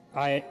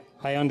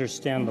 I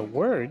understand the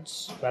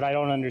words, but I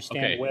don't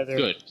understand whether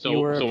good. So you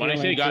were when I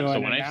say God,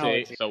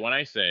 so when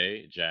I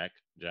say Jack,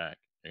 you're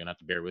gonna have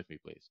to bear with me,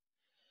 please.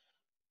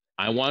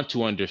 I want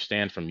to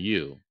understand from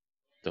you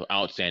the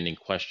outstanding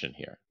question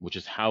here, which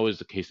is, how is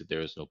the case that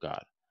there is no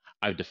God?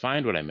 I've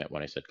defined what I meant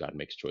when I said God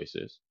makes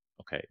choices.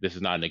 Okay, this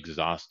is not an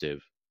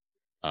exhaustive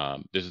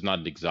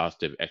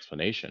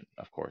explanation,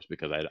 of course,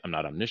 because I'm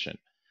not omniscient.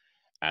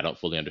 I don't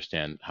fully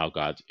understand how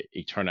God's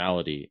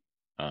eternality,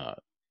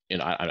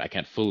 I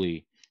can't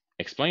fully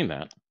explain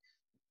that.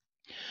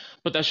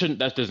 But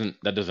that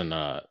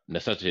doesn't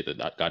necessitate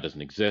that God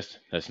doesn't exist.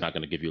 That's not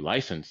going to give you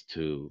license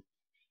to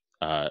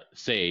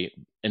say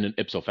in an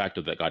ipso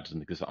facto that God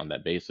doesn't exist on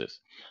that basis.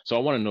 So I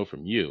want to know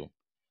from you,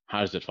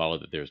 how does it follow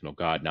that there is no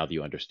God now that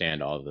you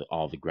understand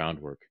all the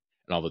groundwork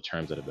and all the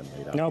terms that have been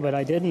laid out? No, but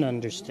I didn't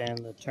understand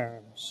the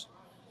terms.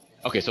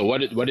 Okay, so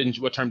what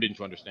term didn't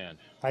you understand?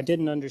 I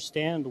didn't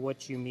understand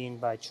what you mean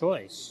by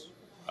choice.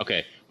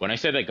 Okay, when I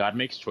say that God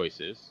makes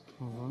choices,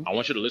 I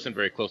want you to listen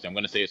very closely. I'm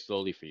going to say it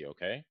slowly for you,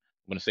 okay?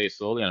 I'm going to say it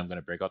slowly, and I'm going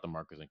to break out the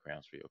markers and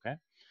crayons for you, okay?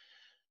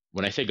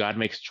 When I say God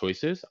makes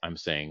choices, I'm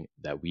saying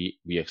that we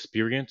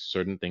experience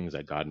certain things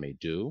that God may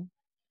do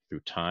through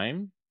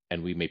time,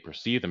 and we may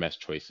perceive them as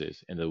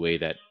choices in the way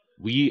that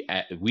we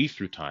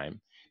through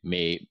time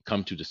may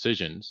come to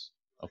decisions,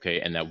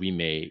 okay, and that we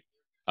may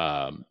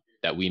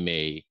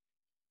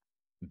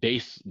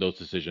base those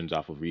decisions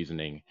off of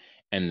reasoning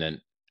and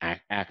then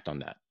act on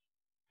that.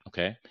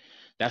 Okay,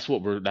 that's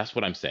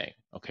what I'm saying.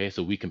 Okay,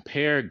 so we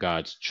compare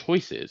God's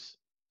choices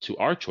to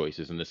our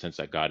choices in the sense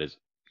that God is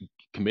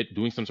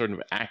doing some sort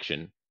of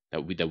action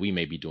that we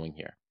may be doing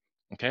here.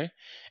 Okay,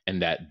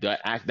 and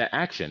that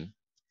action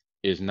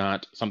is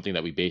not something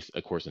that we base,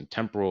 of course, in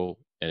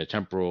a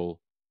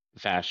temporal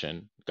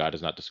fashion. God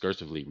is not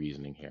discursively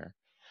reasoning here,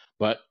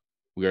 but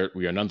we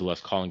are nonetheless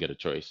calling it a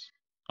choice,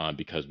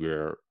 because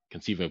we're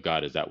conceiving of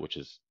God as that which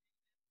is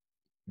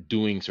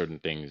doing certain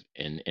things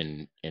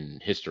in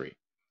history.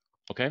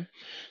 Okay,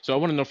 so I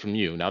want to know from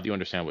you, now that you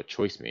understand what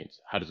choice means,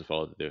 how does it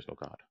follow that there's no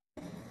God?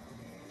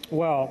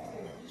 Well,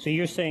 so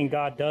you're saying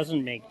God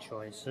doesn't make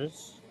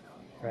choices,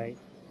 right?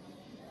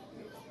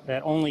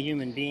 That only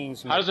human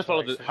beings make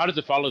choices. How does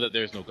it follow that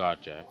there's no God,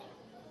 Jack?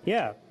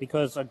 Yeah,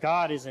 because a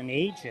God is an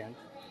agent,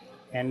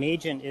 and an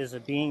agent is a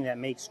being that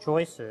makes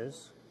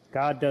choices.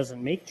 God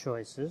doesn't make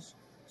choices,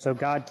 so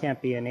God can't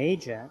be an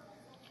agent.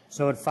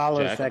 So it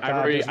follows Jack, that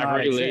God does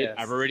not exist.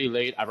 I've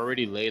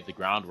already laid the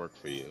groundwork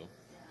for you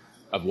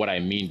of what I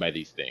mean by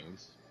these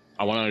things.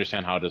 I want to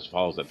understand how this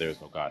follows that there is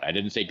no God. I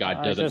didn't say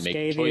God doesn't just make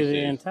gave choices.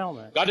 you the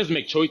entailment. God doesn't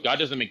make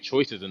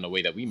choices in the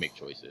way that we make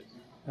choices.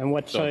 In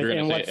what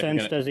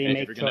sense does he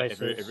make choices?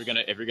 If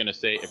you're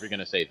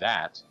gonna say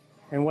that,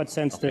 in what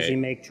sense does he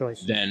make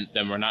choices? Then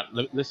we're not.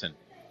 Listen,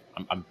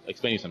 I'm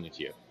explaining something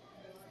to you.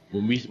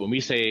 When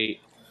we say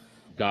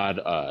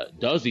God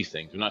does these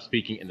things, we're not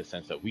speaking in the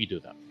sense that we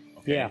do them.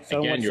 Okay? Yeah.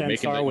 So again, you're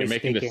making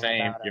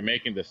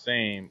the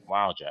same.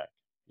 Wow, Jack,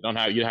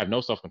 you have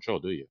no self control,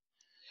 do you?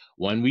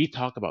 When we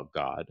talk about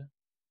God,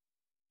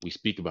 we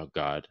speak about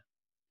God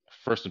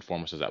first and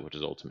foremost as that which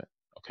is ultimate.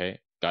 Okay,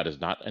 God is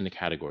not in the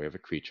category of a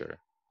creature.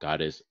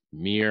 God is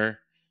mere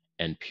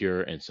and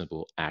pure and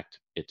simple act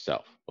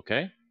itself.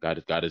 Okay,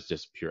 God is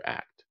just pure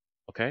act.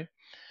 Okay,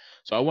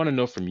 so I want to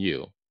know from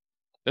you.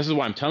 This is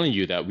why I'm telling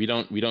you that we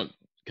don't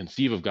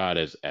conceive of God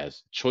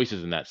as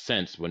choices in that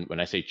sense. When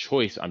I say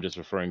choice, I'm just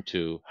referring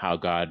to how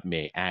God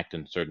may act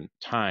in certain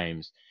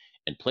times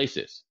and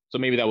places. So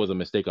maybe that was a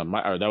mistake or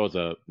that was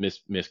a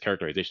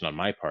mischaracterization on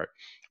my part.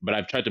 But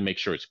I've tried to make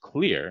sure it's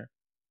clear,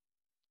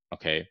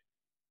 okay,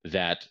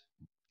 that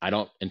I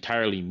don't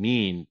entirely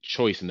mean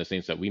choice in the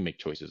sense that we make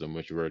choices in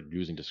which we're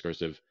using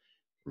discursive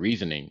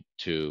reasoning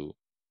to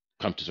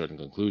come to certain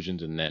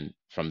conclusions, and then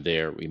from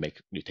there we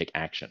take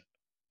action.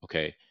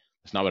 Okay,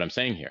 that's not what I'm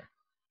saying here.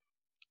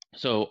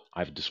 So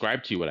I've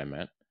described to you what I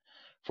meant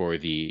for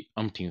the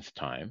umpteenth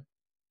time.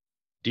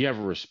 Do you have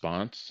a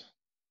response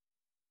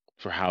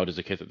for how it is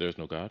the case that there is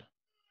no God?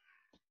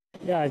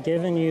 Yeah, I've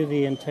given you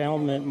the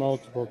entailment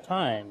multiple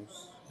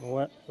times.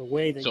 What the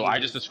way that so you I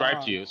just respond.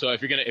 described to you. So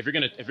if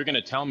you're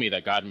gonna tell me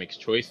that God makes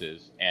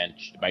choices, and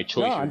by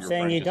choice no, I'm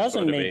saying he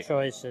doesn't make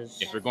choices.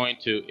 If you're going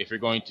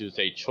to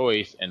say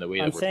choice and the way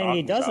that I'm we're saying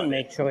he talking doesn't about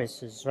make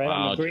choices, right?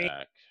 Wow, I'm agreeing.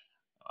 Jack.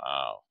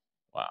 Wow.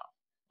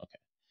 Okay.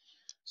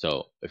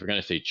 So if you're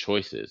gonna say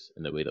choices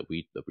in the way that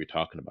we're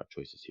talking about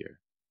choices here,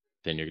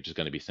 then you're just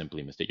going to be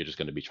simply mistaken. You're just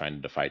going to be trying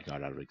to defy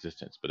God out of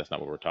existence. But that's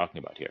not what we're talking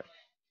about here.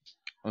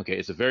 Okay,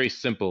 it's a very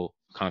simple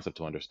concept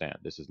to understand.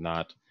 This is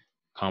not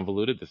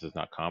convoluted. This is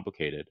not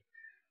complicated.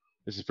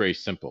 This is very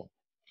simple.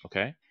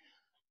 Okay?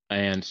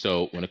 And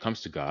so when it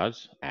comes to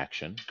God's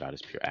action, God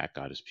is pure act.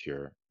 God is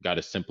pure. God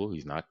is simple.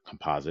 He's not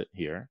composite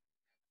here.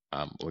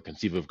 Or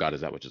conceive of God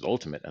as that which is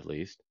ultimate, at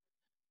least.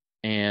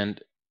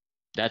 And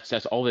that's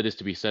all that is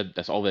to be said.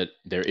 That's all that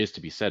there is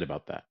to be said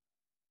about that.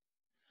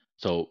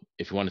 So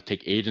if you want to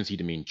take agency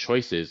to mean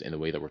choices in the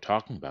way that we're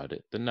talking about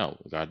it, then no,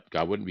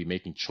 God wouldn't be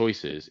making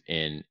choices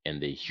in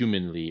the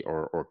humanly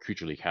or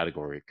creaturely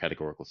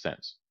categorical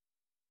sense.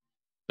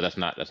 But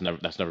that's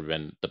never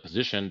been the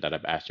position that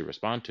I've asked you to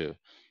respond to.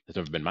 That's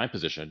never been my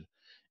position.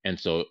 And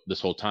so this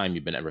whole time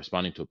you've been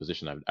responding to a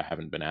position I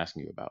haven't been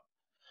asking you about.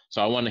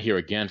 So I want to hear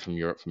again from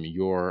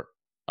your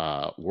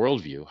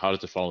worldview. How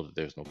does it follow that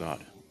there's no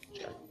God,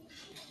 Jack?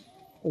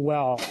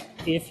 Well,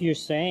 if you're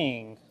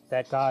saying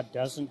that God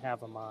doesn't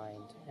have a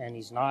mind and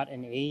he's not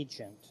an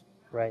agent,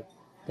 right,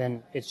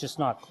 then it's just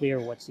not clear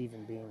what's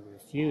even being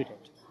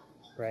refuted,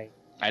 right?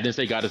 I didn't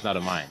say God is not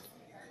a mind.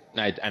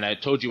 And I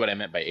told you what I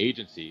meant by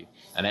agency,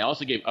 and I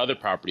also gave other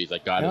properties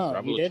like God is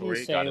revelatory, you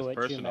didn't say God is what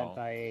personal. you meant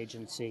by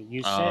agency.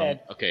 You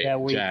said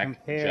that we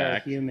compare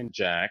human.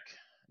 Jack,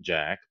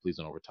 please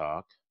don't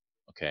overtalk.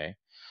 Okay,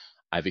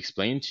 I've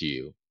explained to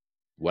you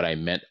what I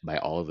meant by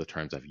all of the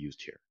terms I've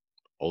used here: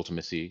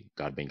 ultimacy,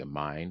 God being a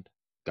mind,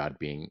 God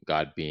being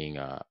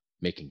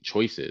making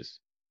choices.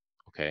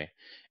 Okay,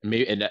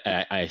 and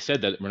I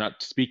said that we're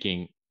not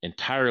speaking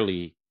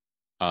entirely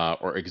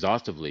or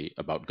exhaustively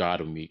about God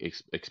when we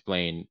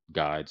explain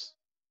God's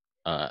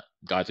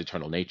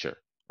eternal nature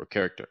or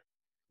character.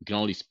 We can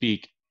only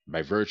speak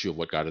by virtue of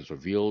what God has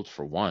revealed,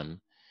 for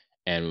one.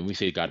 And when we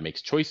say God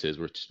makes choices,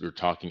 we're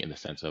talking in the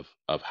sense of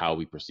how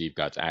we perceive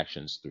God's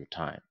actions through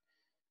time.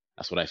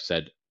 That's what I've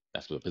said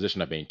That's the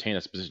position I've maintained.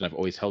 That's the position I've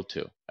always held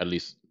to. At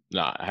least,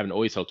 no, I haven't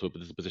always held to it, but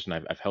this is a position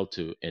I've held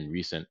to in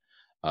recent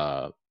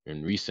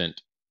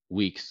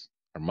weeks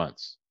or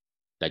months.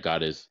 That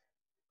God is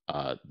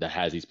that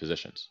has these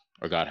positions,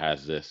 or God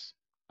has this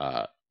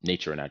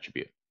nature and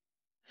attribute.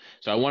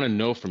 So I want to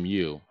know from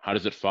you, how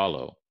does it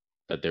follow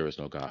that there is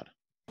no God?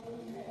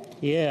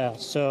 Yeah,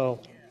 so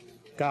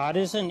God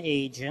is an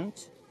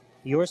agent.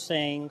 You're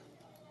saying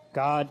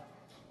God,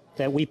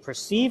 that we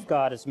perceive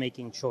God as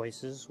making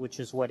choices, which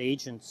is what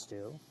agents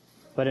do.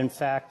 But in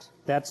fact,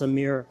 that's a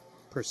mere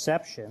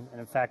perception. And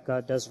in fact,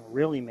 God doesn't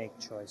really make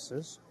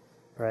choices,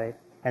 right?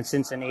 And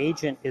since an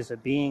agent is a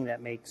being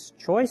that makes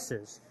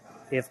choices,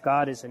 if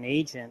God is an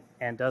agent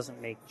and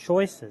doesn't make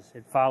choices,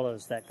 it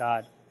follows that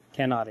God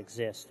cannot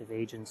exist if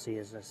agency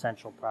is an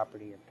essential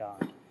property of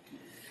God.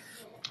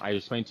 I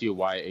explained to you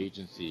why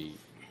agency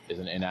is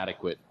an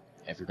inadequate.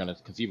 If you're going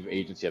to conceive of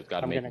agency as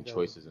God making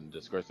choices in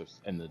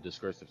the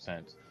discursive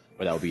sense,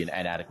 but that would be an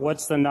inadequate.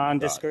 What's the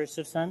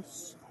non-discursive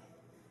sense?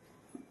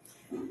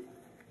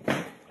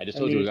 I just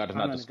told you God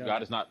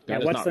is not.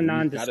 What's the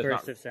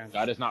non-discursive sense?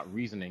 God is not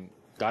reasoning.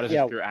 God is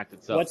a pure act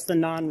itself. What's the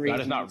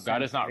non-reasoning?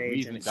 God is not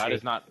reasoning. God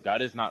is not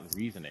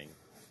reasoning.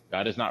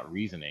 God is not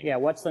reasoning. Yeah,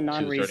 what's the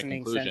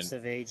non-reasoning sense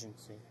of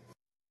agency?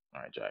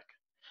 All right, Jack.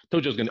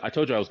 I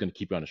told you I was gonna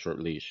keep you on a short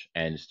leash,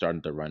 and it's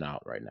starting to run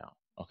out right now.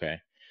 Okay.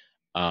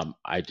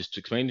 I just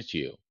explained it to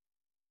you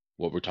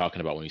what we're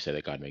talking about when you say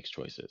that God makes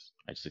choices.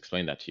 I just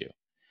explained that to you,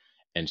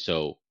 and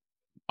so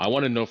I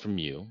want to know from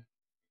you.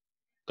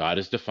 God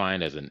is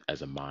defined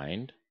as a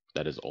mind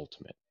that is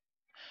ultimate.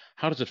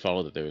 How does it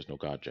follow that there is no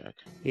God, Jack?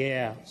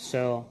 Yeah.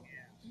 So,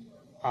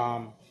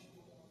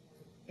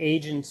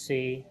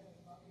 agency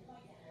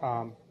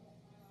can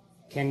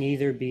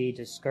either be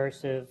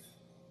discursive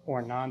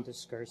or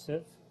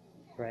non-discursive,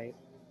 right?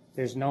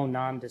 There's no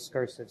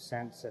non-discursive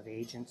sense of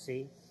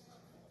agency,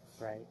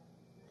 right?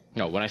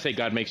 No, when I say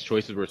God makes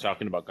choices, we're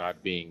talking about God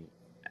being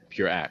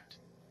pure act.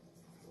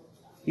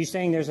 You're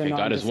saying there's a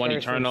God is one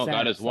non-discursive eternal. sense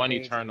God is one of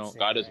eternal. agency,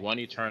 God is right? one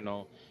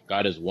eternal.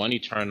 God is one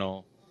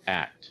eternal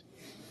act.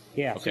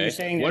 Yeah. So Okay. you're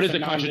saying What there's is a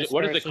the contradiction?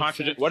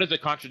 non-discursive sense? What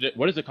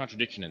is the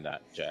contradiction in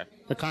that, Jack?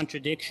 The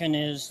contradiction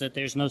is that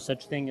there's no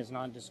such thing as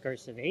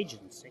non-discursive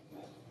agency.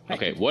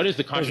 Okay. What is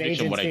the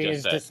contradiction? What I just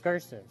agency said. is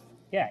discursive.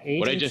 Yeah,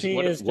 What I just agency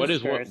what is what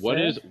is discursive.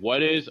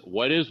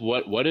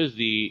 what is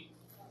the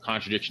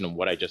contradiction of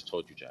what I just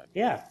told you, Jack?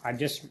 Yeah, I'm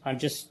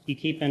just. You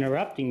keep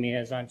interrupting me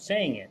as I'm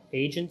saying it.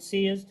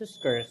 Agency is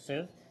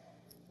discursive,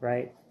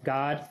 right?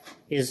 God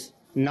is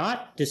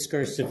not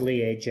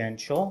discursively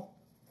agential.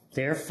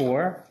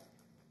 Therefore,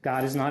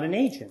 God is not an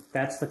agent.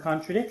 That's the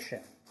contradiction.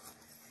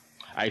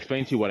 I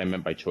explained to you what I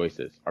meant by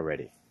choices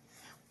already.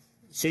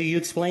 So you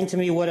explained to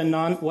me what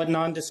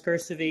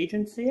non-discursive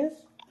agency is?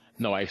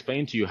 No, I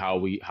explained to you how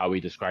we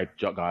describe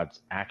God's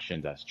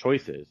actions as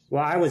choices.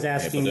 Well, I was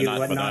asking you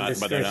what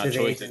non-discursive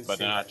agency is. But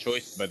they're not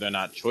choices. But they're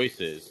not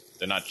choices.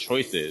 They're not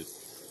choices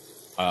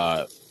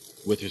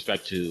with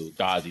respect to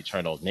God's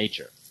eternal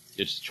nature.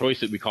 It's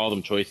choices. We call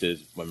them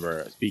choices when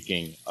we're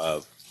speaking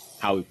of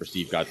how we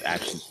perceive God's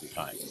actions through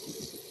time.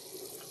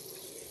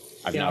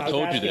 I've now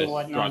told you this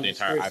throughout the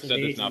entire. I've said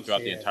this now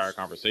throughout the entire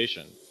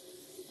conversation.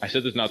 I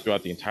said this now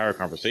throughout the entire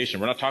conversation.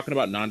 We're not talking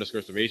about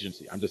non-discursive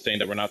agency. I'm just saying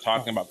that we're not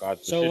talking about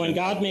God's decisions. So when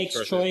God makes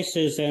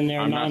choices and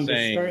they're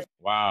non-discursive.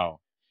 Wow.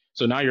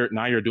 So now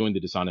you're doing the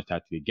dishonest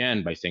tactic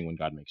again by saying when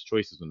God makes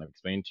choices. When I've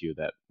explained to you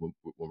that when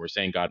we're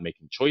saying God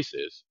making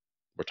choices,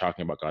 we're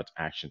talking about God's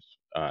actions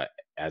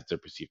as they're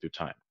perceived through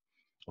time.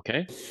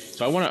 Okay.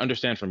 So I want to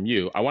understand from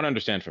you.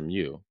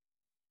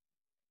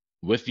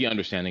 With the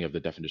understanding of the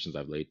definitions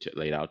I've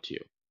laid out to you,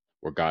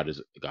 where God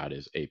is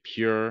a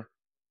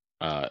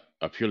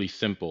purely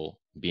simple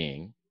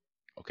being,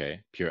 okay,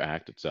 pure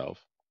act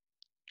itself.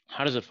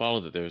 How does it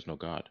follow that there is no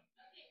God?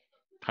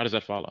 How does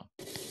that follow?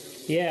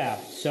 Yeah,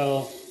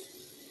 so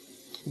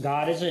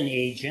God is an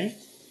agent.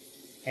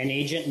 An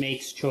agent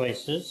makes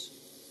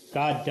choices.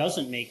 God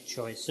doesn't make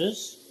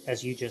choices,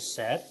 as you just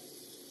said.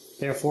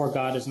 Therefore,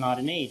 God is not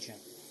an agent.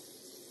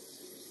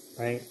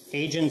 Right?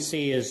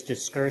 Agency is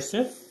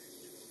discursive,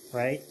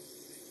 right?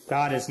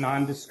 God is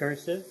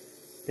non-discursive.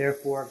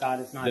 Therefore, God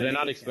is not. Did I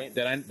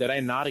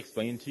not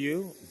explain to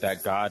you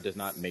that God does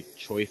not make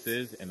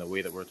choices in the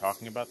way that we're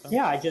talking about them?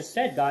 Yeah, I just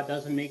said God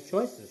doesn't make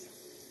choices.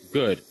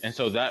 Good. And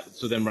so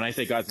then when I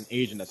say God's an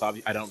agent, that's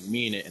obvious. I don't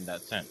mean it in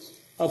that sense.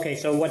 Okay,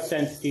 so what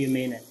sense do you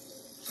mean it?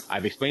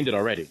 I've explained it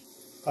already.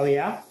 Oh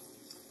yeah?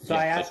 So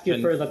yes, I asked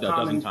you for the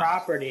common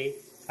property.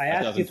 I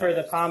asked you for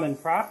the common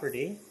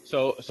property.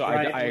 So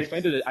right, I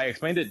explained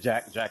it,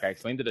 Jack. I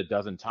explained it a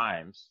dozen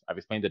times. I've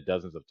explained it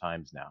dozens of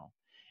times now.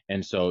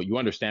 And so you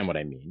understand what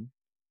I mean.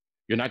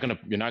 You're not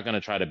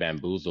gonna try to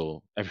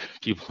bamboozle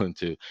people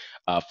into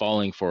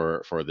falling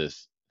for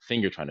this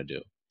thing you're trying to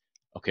do.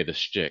 Okay, the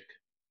shtick.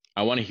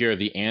 I want to hear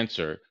the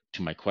answer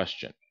to my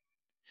question.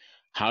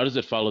 How does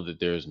it follow that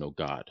there is no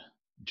God,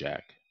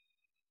 Jack?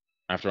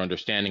 After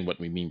understanding what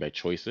we mean by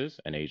choices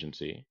and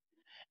agency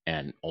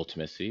and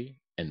ultimacy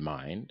and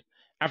mind,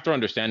 after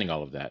understanding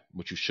all of that,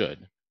 which you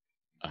should,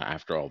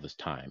 after all this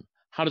time,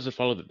 How does it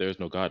follow that there is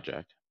no God,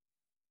 Jack?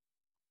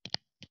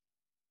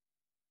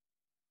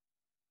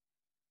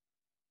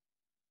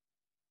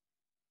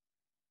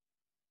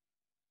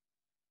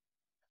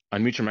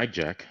 Unmute your mic,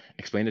 Jack.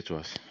 Explain it to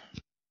us.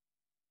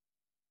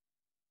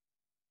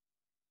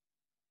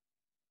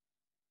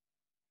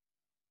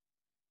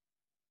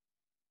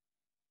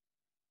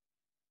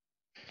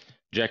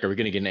 Jack, are we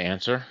going to get an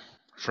answer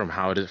from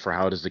how it is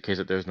the case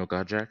that there is no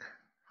God, Jack?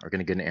 Are we going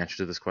to get an answer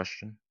to this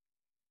question?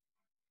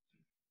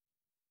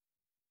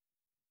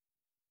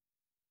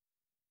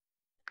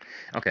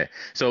 Okay,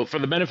 so for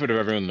the benefit of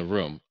everyone in the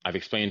room, I've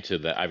explained to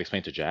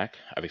Jack,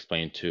 I've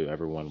explained to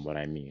everyone what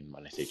I mean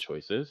when I say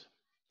choices.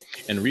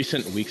 In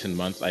recent weeks and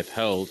months, the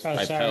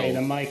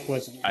mic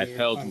wasn't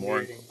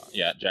more. unmuting.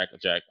 Yeah, Jack.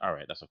 All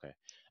right, that's okay.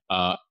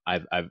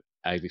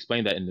 I've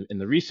explained that in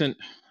the recent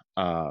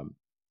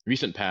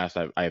recent past,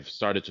 I've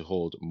started to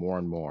hold more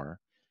and more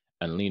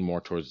and lean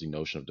more towards the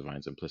notion of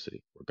divine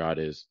simplicity, where God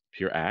is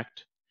pure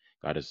act,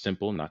 God is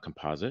simple, not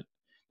composite.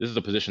 This is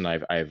a position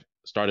I've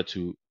started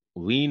to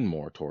lean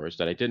more towards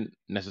that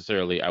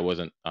I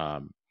wasn't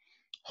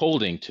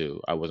holding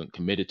to. I wasn't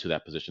committed to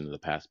that position in the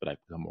past, but I've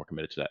become more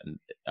committed to that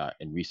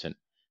in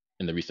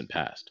the recent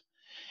past.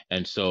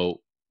 And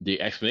so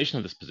the explanation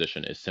of this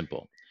position is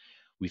simple.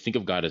 We think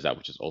of God as that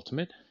which is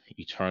ultimate,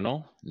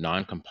 eternal,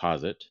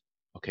 non-composite,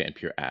 okay, and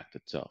pure act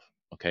itself.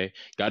 Okay,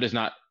 God is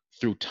not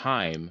through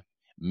time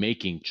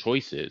making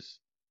choices,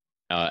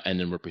 and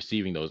then we're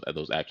perceiving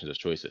those actions as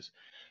choices.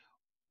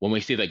 When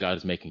we say that God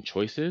is making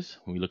choices,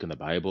 when we look in the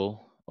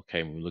Bible,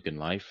 okay, when we look in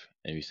life,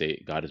 and we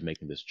say God is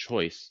making this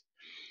choice,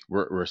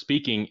 we're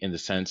speaking in the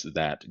sense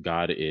that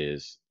God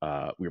is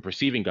we're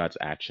perceiving God's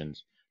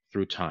actions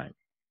through time.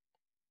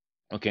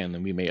 Okay, and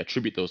then we may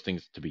attribute those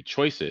things to be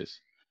choices,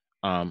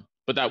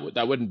 but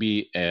that wouldn't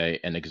be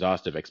an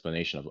exhaustive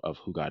explanation of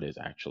who God is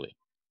actually.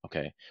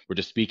 Okay, we're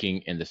just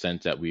speaking in the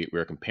sense that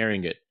we're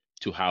comparing it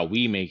to how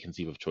we may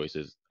conceive of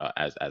choices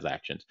as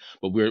actions,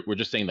 but we're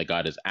just saying that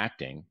God is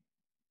acting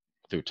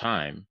through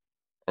time,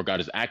 or God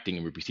is acting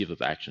and we perceive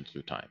those actions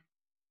through time.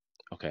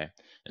 Okay,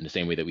 in the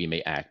same way that we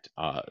may act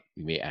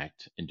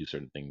and do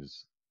certain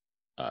things,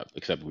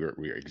 except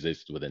we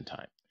exist within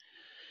time.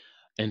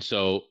 And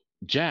so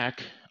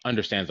Jack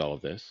understands all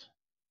of this.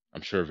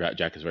 I'm sure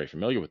Jack is very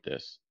familiar with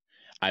this.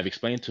 I've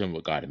explained to him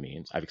what God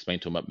means. I've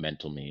explained to him what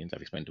mental means.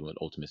 I've explained to him what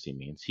ultimacy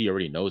means. He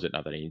already knows it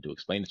now that I need to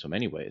explain it to him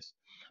anyways.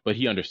 But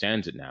he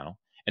understands it now,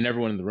 and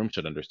everyone in the room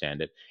should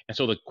understand it. And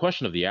so the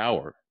question of the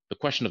hour, the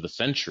question of the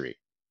century,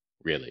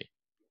 really,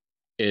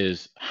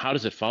 is how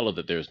does it follow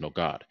that there is no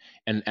God?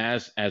 And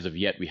as of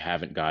yet, we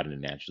haven't gotten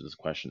an answer to this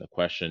question. The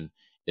question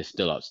is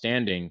still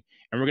outstanding,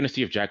 and we're going to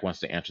see if Jack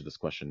wants to answer this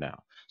question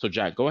now. So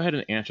Jack, go ahead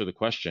and answer the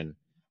question.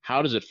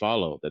 How does it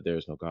follow that there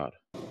is no God?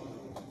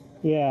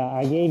 Yeah,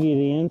 I gave you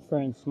the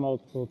inference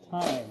multiple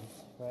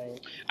times, right?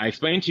 I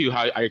explained to you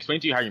how you're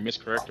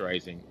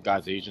mischaracterizing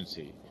God's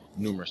agency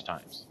numerous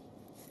times.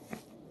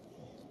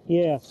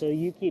 Yeah, so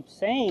you keep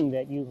saying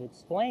that you've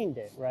explained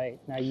it, right?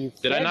 Now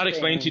Did I not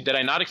explain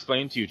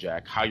to you,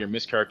 Jack, how you're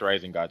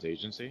mischaracterizing God's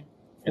agency?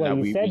 And well,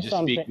 that you said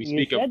something. we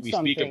speak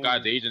of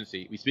God's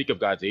agency. We speak of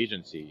God's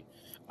agency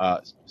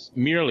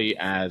merely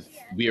as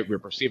we're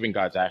perceiving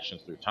God's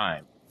actions through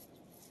time.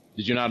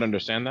 Did you not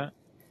understand that?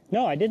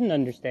 No, I didn't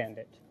understand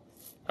it.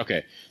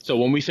 Okay, so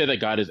when we say that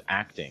God is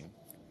acting,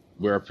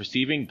 we're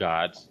perceiving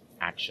God's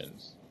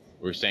actions.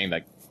 We're saying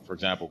that, for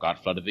example, God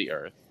flooded the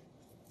earth.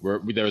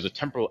 There is a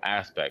temporal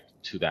aspect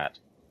to that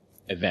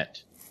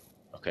event,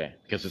 okay?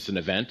 Because it's an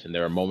event, and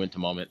there are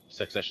moment-to-moment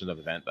successions of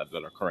events that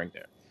are occurring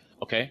there,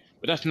 okay?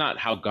 But that's not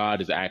how God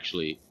is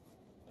actually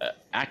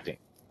acting,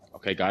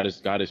 okay? God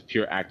is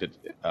pure acted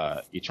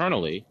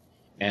eternally,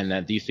 and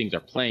that these things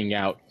are playing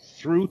out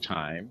through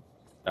time,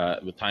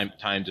 with time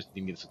just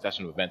being the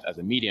succession of events as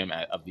a medium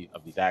of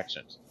these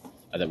actions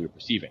that we're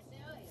perceiving.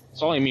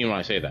 That's all I mean when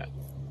I say that.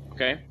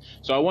 Okay,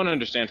 so I want to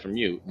understand from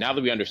you now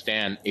that we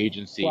understand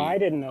agency. Well, I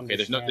didn't Okay,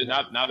 understand.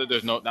 now that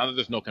there's no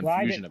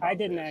confusion about I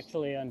didn't this.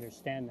 actually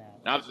understand that.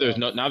 Now that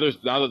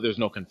there's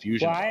no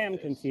confusion. Well, I am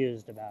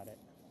confused about it.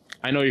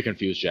 I know you're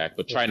confused, Jack,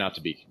 but try not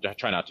to be.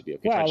 Try not to be.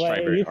 Okay, well, try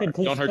very hard.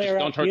 Don't hurt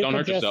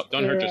yourself.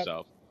 Don't hurt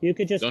yourself. You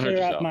could just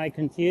clear up my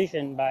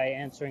confusion by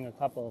answering a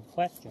couple of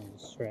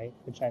questions, right?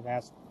 Which I've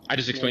asked. I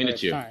just explained it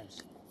to you. Times.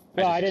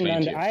 Well, I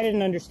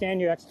didn't understand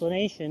your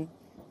explanation,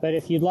 but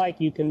if you'd like,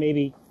 you can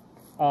maybe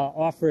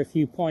offer a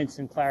few points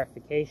in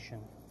clarification,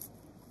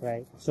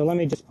 right? So let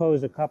me just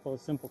pose a couple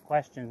of simple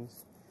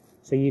questions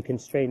so you can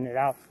straighten it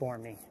out for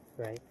me,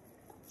 right?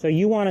 So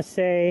you want to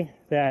say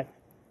that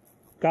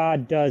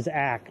God does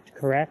act,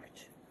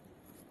 correct?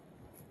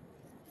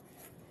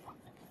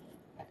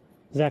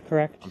 Is that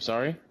correct? I'm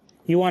sorry?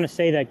 You want to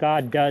say that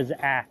God does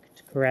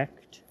act,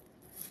 correct?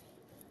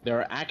 There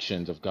are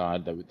actions of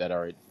God that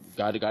are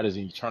God is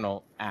an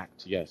eternal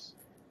act, yes.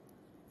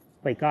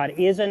 Wait, God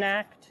is an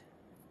act?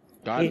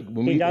 God,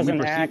 when we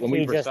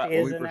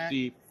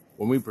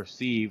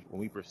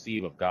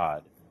perceive of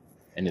God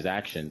and His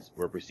actions,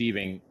 we're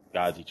perceiving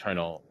God's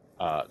eternal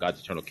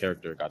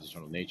character, God's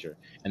eternal nature,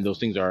 and those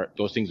things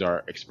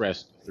are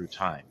expressed through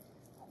time.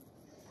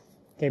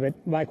 Okay, but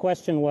my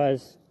question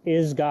was,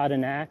 is God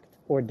an act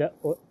or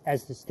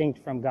as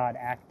distinct from God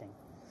acting?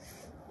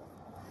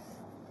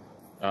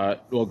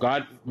 Well,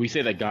 God, we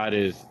say that God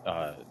is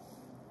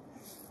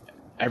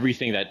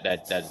everything that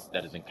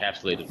is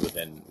encapsulated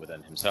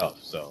within Himself.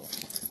 So,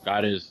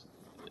 God is,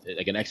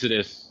 like in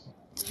Exodus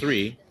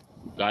 3,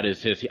 God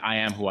is I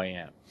am who I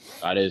am.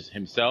 God is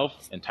Himself,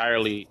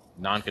 entirely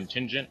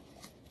non-contingent,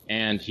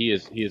 and He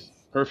is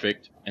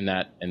perfect in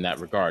that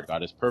regard.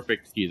 God is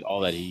perfect. He is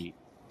all that He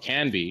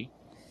can be.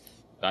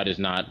 God is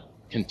not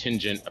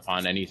contingent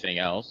upon anything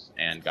else,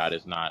 and God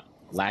is not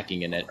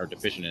lacking in it or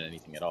deficient in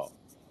anything at all.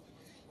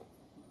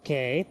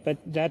 Okay, but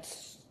that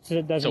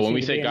doesn't So when seem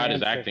we to say be an God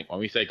is answer. acting, when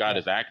we say God Yeah.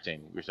 is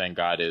acting, we're saying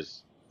God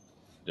is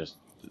just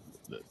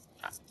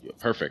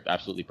perfect,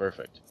 absolutely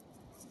perfect.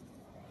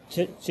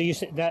 So you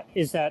said that,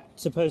 is that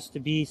supposed to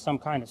be some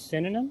kind of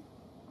synonym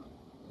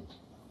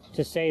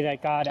to say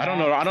that God I don't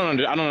know. acts?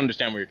 I don't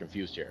understand where you're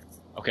confused here.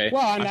 Okay,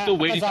 Well, I'm I'm not, still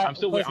waiting. because I'm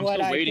still because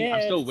what I waiting. I'm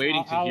did, still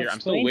waiting to I'll hear. I'm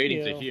still explain to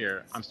waiting to you.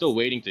 hear. I'm still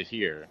waiting to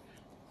hear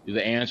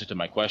the answer to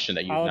my question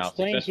that you've I'll now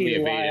explain to successfully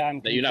you why evaded.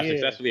 I'm That you now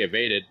confused. successfully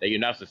evaded. That you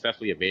now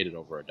successfully evaded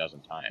over a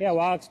dozen times. Yeah,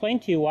 well, I'll explain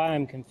to you why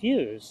I'm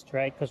confused,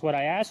 right? Because what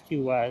I asked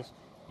you was,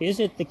 is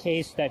it the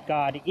case that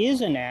God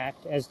is an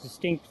act as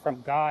distinct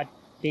from God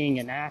being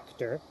an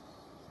actor,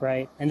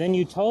 right? And then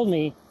you told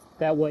me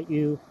that what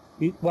you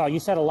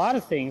said a lot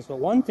of things, but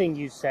one thing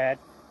you said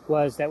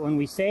was that when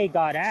we say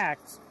God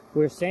acts,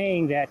 we're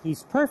saying that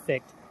He's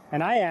perfect.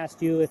 And I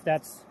asked you if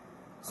that's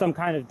some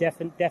kind of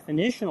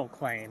definitional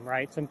claim,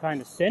 right? Some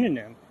kind of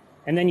synonym.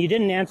 And then you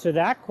didn't answer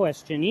that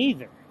question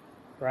either,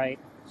 right?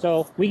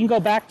 So we can go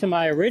back to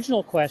my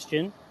original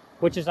question,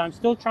 which is I'm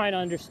still trying to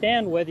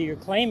understand whether your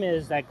claim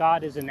is that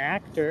God is an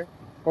actor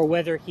or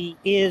whether He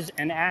is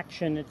an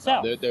action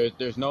itself.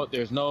 There's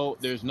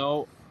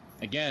no,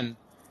 again,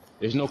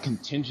 there's no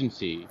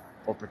contingency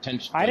or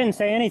potential. I didn't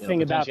say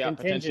anything about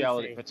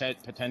potentiality,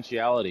 contingency.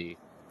 potentiality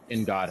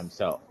in God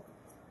Himself.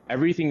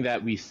 Everything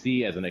that we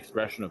see as an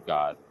expression of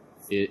God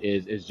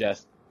is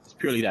just, it's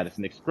purely that. It's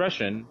an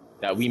expression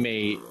that we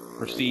may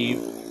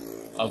perceive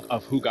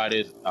of who God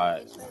is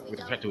with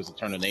respect to His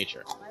eternal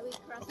nature.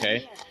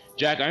 Okay,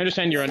 Jack, I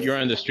understand you're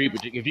on the street,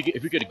 but if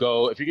you could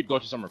go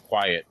to somewhere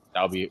quiet,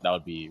 that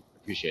would be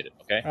appreciated.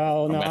 Okay.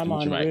 Oh, no, I'm I'm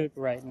on en route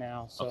right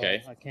now, so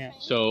Okay. I can't.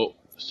 So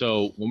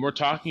when we're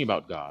talking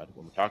about God,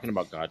 when we're talking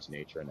about God's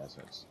nature and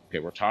essence, okay,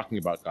 we're talking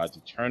about God's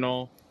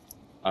eternal,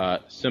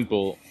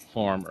 simple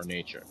form or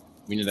nature,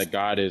 meaning that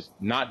God is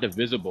not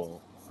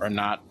divisible or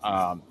not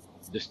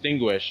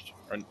distinguished,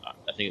 or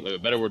I think a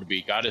better word would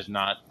be God is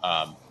not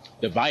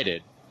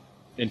divided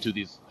into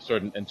these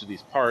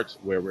parts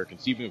where we're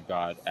conceiving of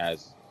God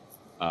as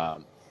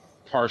um,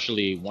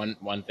 partially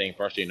one thing,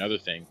 partially another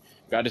thing.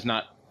 God does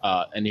not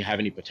have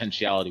any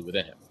potentiality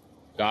within Him.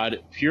 God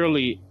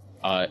purely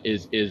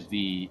is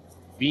the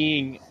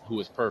being who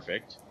is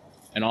perfect,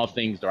 and all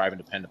things derive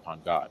and depend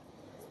upon God.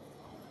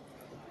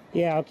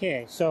 Yeah,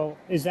 okay. So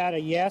is that a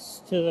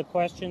yes to the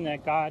question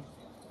that God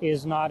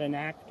is not an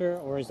actor,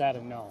 or is that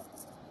a no?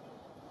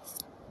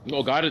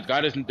 Well, God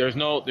is. There's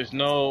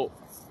no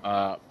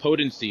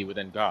potency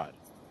within God.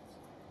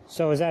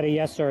 So is that a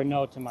yes or a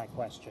no to my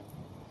question?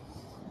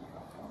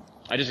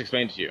 I just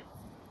explained to you.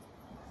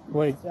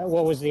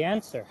 What was the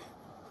answer?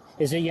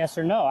 Is it yes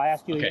or no? I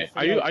asked you a Okay. yes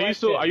or no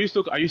question.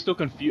 Are you still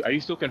confused? Are you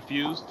still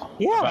confused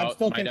Yeah, I'm about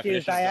still my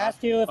confused. definition I of God?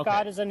 asked you if Okay.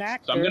 God is an So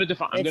I'm actor. gonna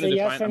define. It's a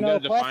yes or no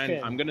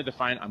question. I'm gonna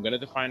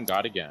define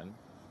God again.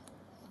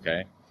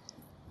 Okay.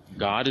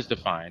 God is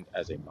defined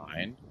as a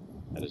mind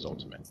that is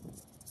ultimate.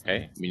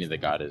 Okay, meaning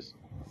that God is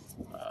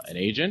an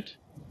agent,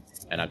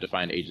 and I've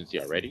defined agency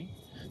already.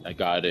 That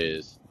God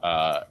is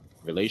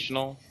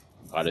relational.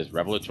 God is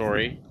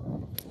revelatory.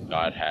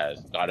 God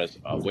is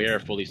aware,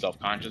 fully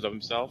self-conscious of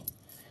Himself,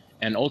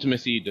 and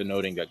ultimacy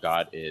denoting that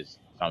God is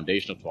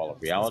foundational to all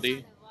of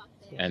reality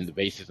and the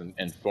basis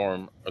and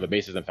form, or the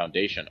basis and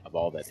foundation of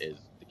all that is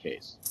the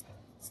case.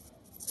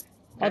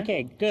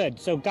 Okay, good.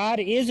 So God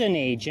is an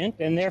agent,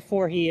 and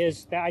therefore He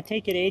is. I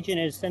take it agent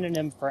is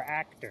synonym for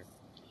actor,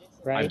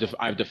 right?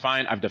 I've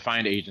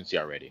defined agency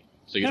already,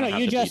 so you No, don't have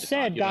you to be just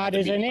said you don't have God to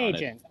is be an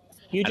dishonest. agent.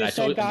 You And I just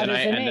said told, God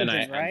is an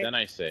agent, right?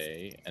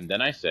 and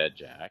then I said,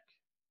 Jack,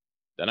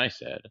 then I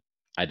said,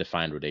 I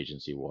defined what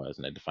agency was,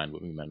 and I defined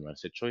what we meant when I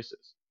said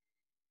choices.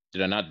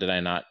 Did I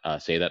not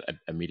say that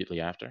immediately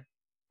after,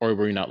 or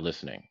were you not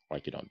listening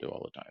like you don't do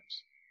all the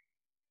times?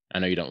 I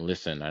know you don't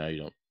listen. I know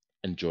you don't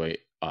enjoy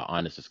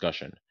honest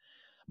discussion.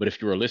 But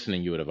if you were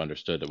listening, you would have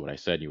understood that what I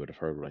said. You would have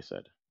heard what I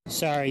said.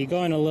 Sorry, you're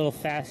going a little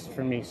fast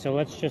for me, so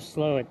let's just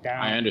slow it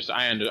down. I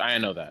understand. I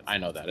know that.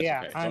 It's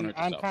yeah, okay. Don't hurt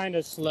I'm yourself. kind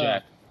of slow.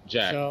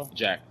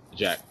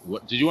 Jack.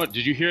 What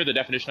did you hear the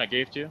definition I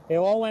gave to you? It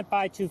all went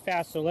by too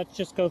fast, so let's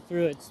just go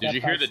through it step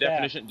by step.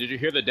 Definition? Did you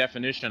hear the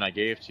definition I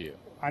gave to you?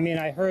 I mean,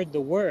 I heard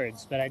the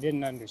words, but I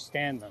didn't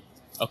understand them.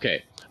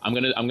 Okay, I'm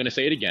gonna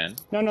say it again.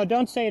 No,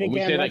 don't say it when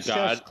again. We say let's that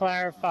God, just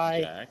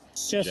clarify.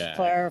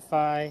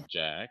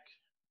 Jack.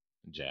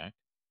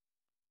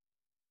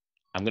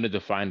 I'm gonna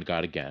define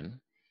God again.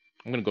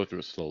 I'm gonna go through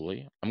it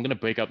slowly. I'm gonna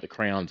break out the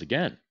crayons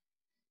again.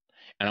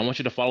 And I want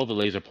you to follow the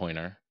laser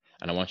pointer,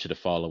 and I want you to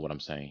follow what I'm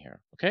saying here.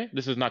 Okay?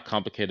 This is not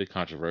complicated,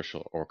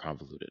 controversial, or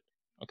convoluted.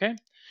 Okay?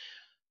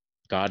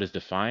 God is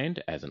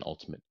defined as an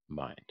ultimate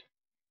mind.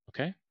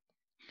 Okay?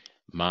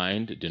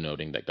 Mind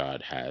denoting that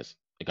God is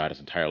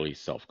entirely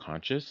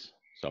self-conscious,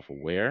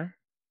 self-aware.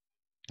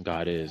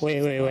 God is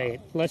Wait.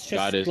 Let's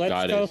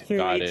go through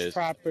God each is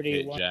property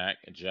okay, one.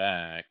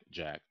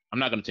 Jack. I'm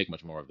not going to take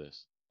much more of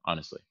this,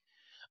 honestly.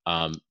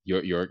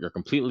 You're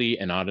completely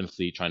and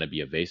honestly trying to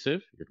be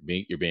evasive.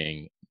 You're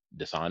being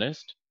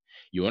dishonest.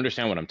 You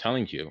understand what I'm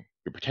telling you.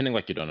 You're pretending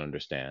like you don't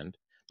understand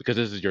because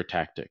this is your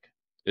tactic.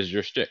 This is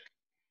your shtick.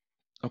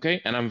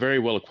 Okay? And I'm very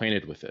well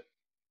acquainted with it.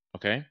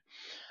 Okay?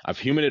 I've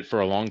humored it for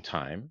a long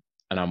time,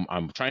 and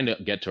I'm trying to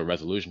get to a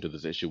resolution to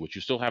this issue, which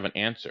you still haven't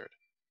answered.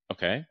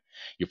 Okay?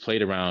 You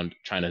played around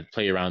trying to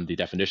play around the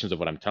definitions of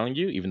what I'm telling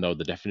you, even though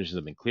the definitions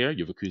have been clear.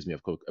 You've accused me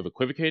of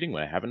equivocating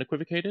when I haven't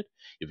equivocated.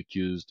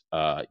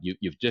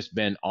 You've just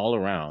been all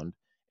around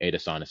a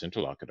dishonest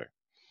interlocutor.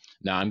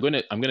 Now I'm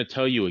gonna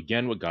tell you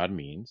again what God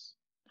means.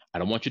 I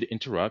don't want you to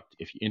interrupt.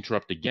 If you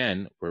interrupt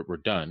again, we're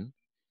done.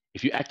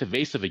 If you act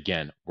evasive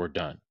again, we're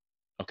done.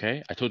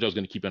 Okay? I told you I was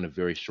going to keep you on a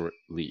very short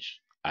leash.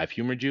 I've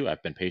humored you.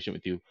 I've been patient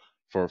with you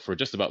for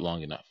just about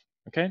long enough.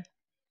 Okay?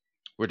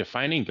 We're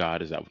defining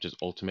God as that which is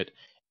ultimate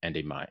and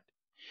a mind.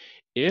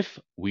 If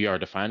we are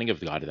defining of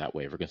God that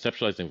way, if we're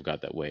conceptualizing of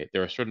God that way,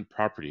 there are certain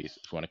properties,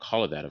 if you want to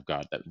call it that, of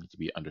God that need to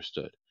be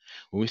understood.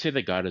 When we say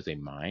that God is a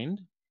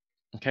mind,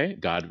 okay,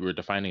 we're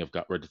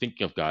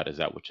thinking of God as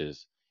that which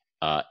is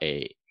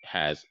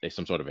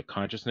some sort of a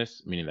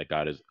consciousness, meaning that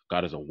God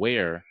is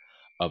aware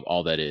of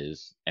all that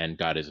is, and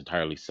God is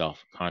entirely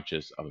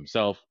self-conscious of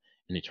himself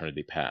in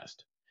eternity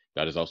past.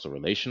 God is also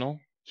relational.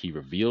 He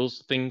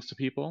reveals things to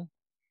people.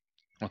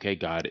 Okay,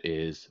 God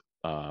is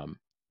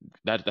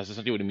that's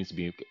essentially what it means to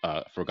be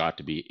for God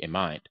to be a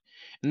mind.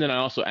 And then I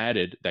also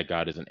added that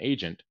God is an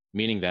agent,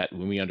 meaning that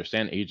when we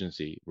understand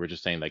agency, we're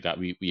just saying that God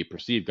we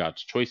perceive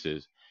God's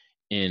choices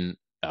in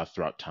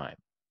throughout time.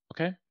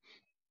 Okay.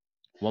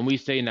 When we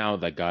say now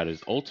that God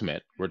is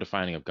ultimate, we're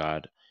defining of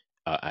God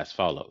as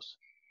follows.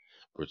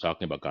 We're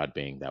talking about God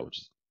being that which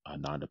is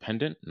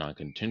non-dependent,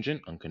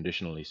 non-contingent,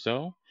 unconditionally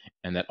so,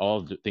 and that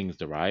all things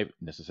derive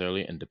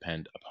necessarily and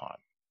depend upon.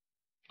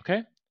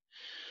 Okay.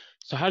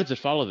 So how does it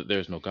follow that there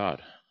is no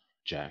God,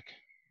 Jack,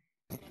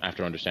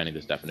 after understanding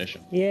this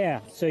definition? Yeah,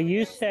 so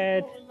you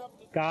said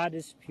God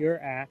is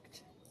pure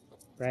act,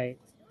 right?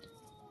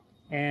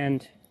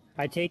 And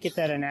I take it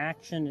that an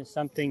action is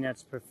something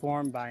that's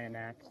performed by an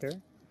actor,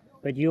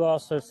 but you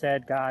also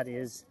said God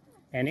is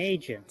an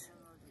agent,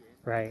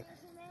 right?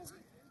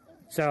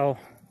 So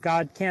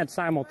God can't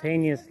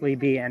simultaneously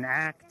be an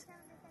act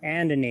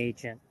and an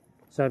agent,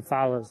 so it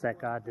follows that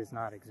God does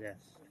not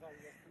exist.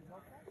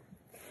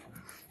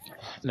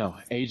 No,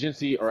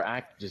 agency or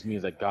act just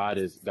means that God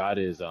is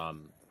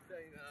when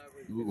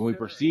we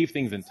perceive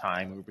things in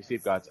time, when we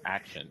perceive God's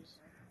actions,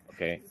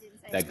 okay,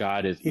 that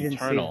God is You didn't see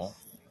this. eternal,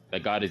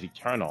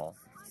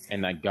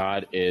 and that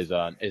God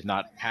is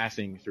not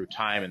passing through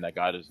time, and that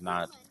God is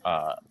not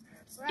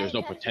there's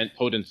no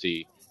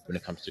potency when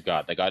it comes to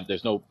God. That God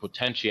there's no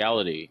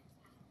potentiality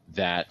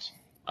that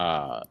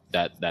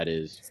that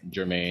is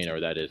germane or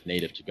that is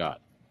native to God.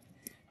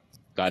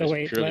 God So is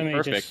wait, purely let me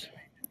perfect. just...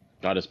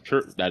 God is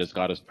pure. That is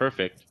God is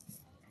perfect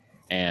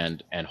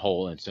and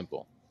whole and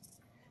simple.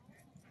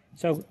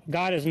 So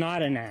God is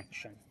not an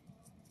action.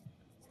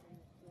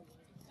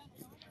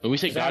 When we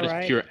say Is that God is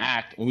right? pure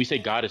act, when we say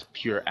God is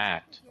pure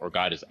act, or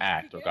God is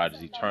act, or God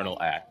is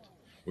eternal act,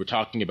 we're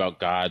talking about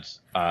God's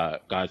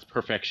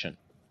perfection.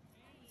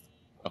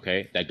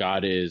 Okay, that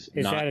God is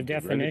Is not that a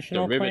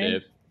definitional claim?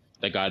 derivative,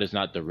 that God is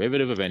not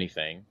derivative of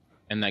anything,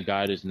 and that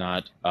God is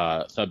not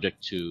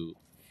subject to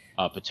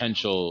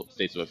potential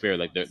states of affair.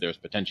 Like there's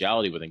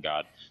potentiality within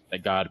God.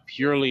 That God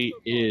purely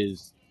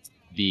is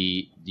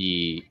the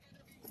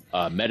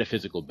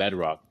metaphysical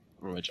bedrock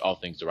from which all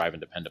things derive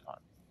and depend upon.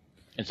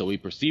 And so we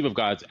perceive of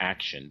God's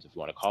actions, if you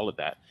want to call it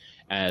that,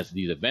 as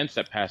these events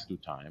that pass through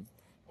time,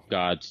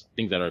 God's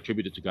things that are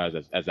attributed to God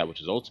as that which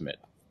is ultimate.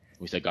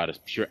 We say God is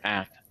pure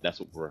act. That's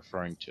what we're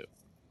referring to.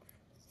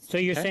 So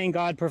you're Okay? saying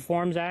God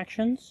performs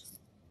actions?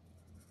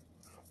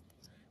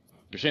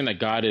 You're saying that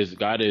God is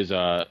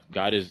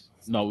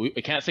no. We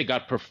can't say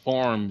God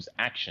performs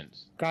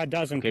actions. God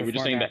doesn't Okay, we're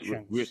just perform saying that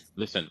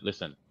actions.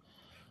 listen.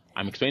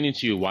 I'm explaining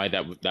to you why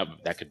that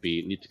could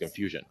lead to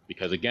confusion,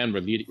 because again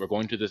we're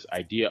going to this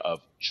idea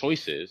of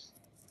choices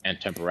and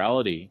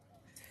temporality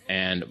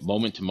and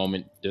moment to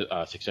moment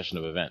succession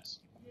of events.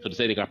 So to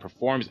say that God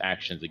performs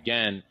actions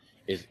again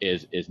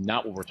is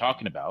not what we're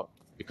talking about,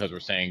 because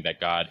we're saying that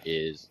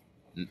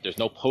there's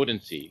no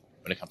potency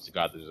when it comes to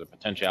God. There's a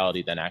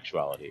potentiality then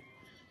actuality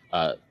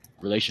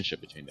relationship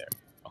between there.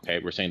 Okay,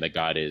 we're saying that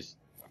God is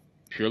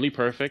purely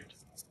perfect.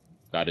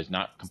 God is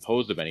not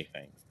composed of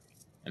anything,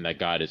 and that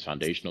God is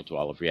foundational to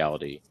all of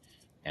reality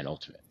and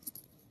ultimate.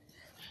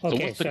 So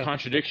Okay, what's the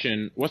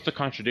contradiction? What's the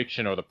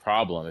contradiction or the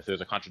problem? If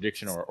there's a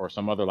contradiction or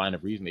some other line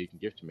of reason that you can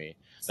give to me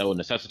that will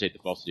necessitate the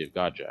falsity of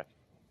God, Jack.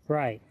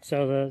 right.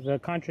 So the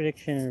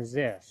contradiction is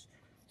this.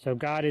 So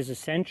God is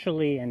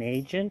essentially an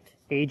agent.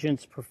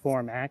 Agents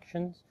perform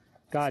actions.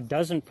 God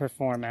doesn't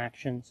perform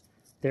actions.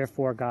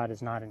 Therefore, God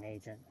is not an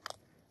agent.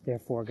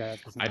 Therefore, God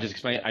does not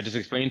exist. I just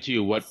explained to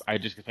you what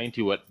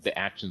the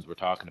actions we're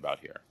talking about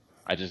here.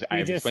 You I've just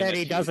explained said that he to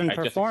you. doesn't I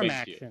just perform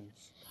explained it to you.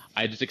 actions.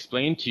 I just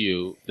explained to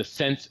you the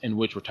sense in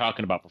which we're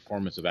talking about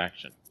performance of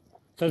action.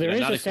 So there Did I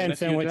is not a explain that sense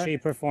to in you, which Jack? he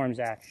performs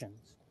actions.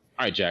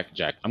 All right, Jack.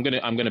 I'm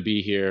gonna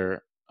be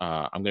here.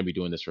 I'm gonna be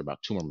doing this for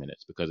about 2 more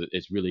minutes because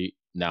it's really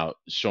now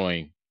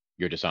showing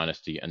your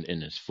dishonesty and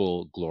in its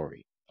full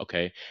glory.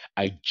 Okay,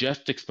 I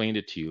just explained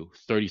it to you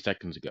 30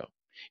 seconds ago.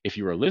 If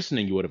you were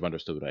listening, you would have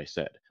understood what I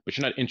said, but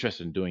you're not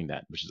interested in doing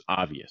that, which is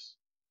obvious.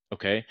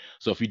 Okay,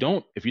 so if you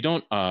don't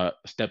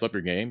step up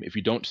your game, if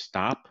you don't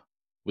stop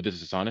with this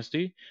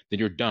dishonesty, then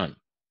you're done.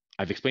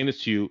 I've explained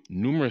this to you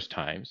numerous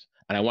times,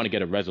 and I want to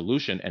get a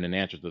resolution and an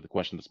answer to the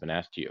question that's been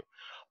asked to you.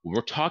 When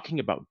we're talking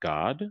about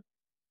God,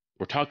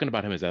 we're talking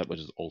about him as that which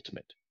is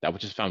ultimate, that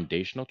which is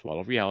foundational to all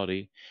of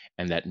reality,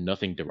 and that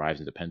nothing derives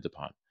and depends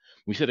upon.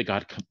 We say that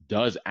God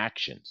does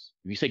actions.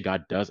 If you say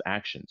God does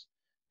actions,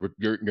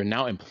 you're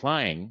now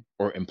implying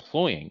or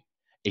employing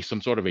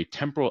some sort of a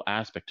temporal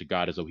aspect to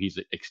God as though he's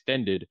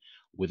extended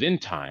within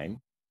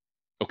time.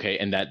 Okay,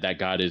 and that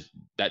God is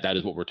that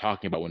is what we're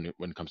talking about when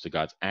it comes to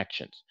God's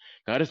actions.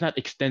 God is not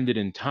extended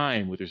in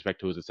time with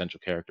respect to his essential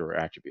character or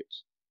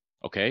attributes.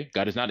 Okay,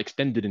 God is not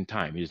extended in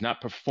time. He does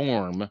not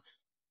perform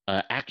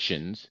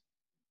actions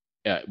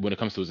when it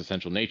comes to his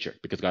essential nature,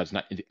 because God is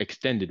not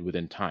extended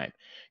within time.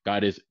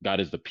 God is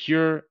the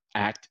pure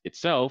act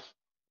itself.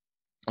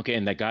 Okay,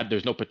 and that God,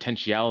 there's no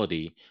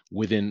potentiality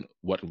within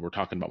what we're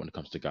talking about when it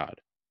comes to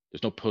God.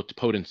 There's no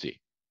potency.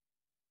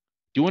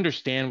 Do you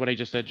understand what I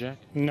just said, Jack?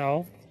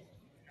 No.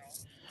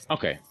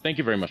 Okay, thank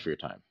you very much for your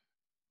time.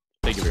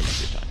 Thank you very much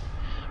for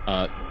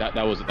your time.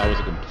 That was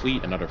a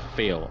complete and utter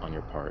fail on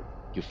your part.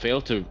 You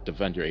failed to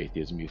defend your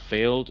atheism. You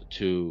failed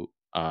to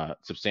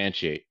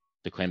substantiate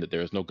the claim that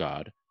there is no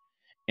God.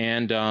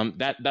 And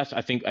that's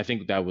I think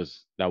that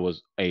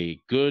was a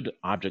good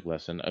object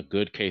lesson, a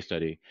good case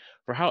study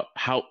for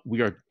how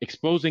we are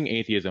exposing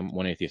atheism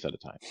one atheist at a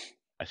time.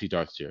 I see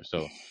Darth's here,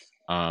 so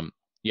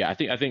yeah, I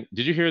think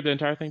did you hear the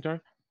entire thing,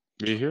 Darth?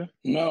 Were you here?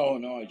 No,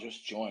 I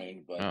just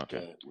joined, Oh, but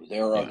okay.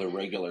 there are Yeah. the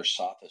regular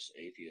sophist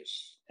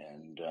atheists,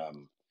 and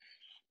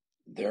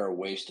they're a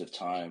waste of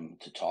time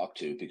to talk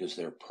to because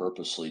they're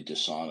purposely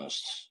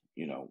dishonest,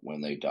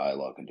 when they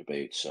dialogue and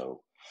debate.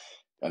 So,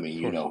 I mean, Of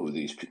you course.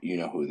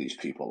 know who these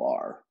people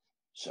are.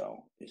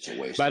 So it's a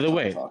waste By of the time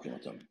way, talking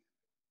with them.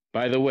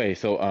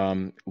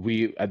 so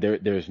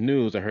there's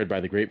news I heard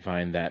by the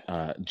grapevine that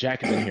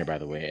Jack is in here, by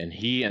the way, and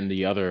he and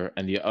the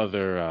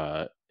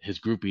other his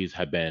groupies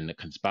have been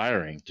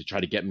conspiring to try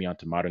to get me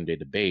onto modern day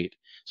debate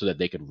so that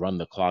they could run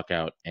the clock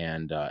out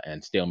and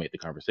stalemate the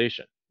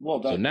conversation.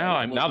 Well, So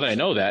now now that I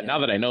know that, yeah.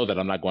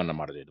 I'm not going on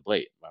modern day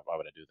debate. Why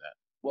would I do that?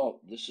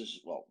 Well, this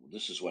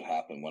is what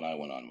happened when I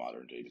went on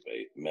Modern Day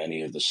Debate.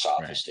 Many of the Right.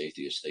 sophist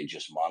atheists, they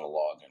just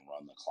monologue and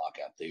run the clock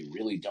out. They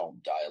really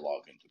don't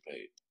dialogue and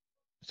debate.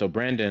 So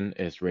Brandon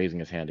is raising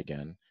his hand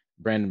again.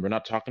 Brandon, we're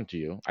not talking to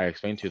you. I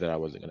explained to you that I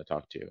wasn't going to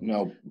talk to you.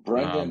 No,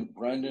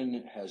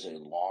 Brendan has a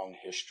long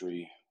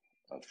history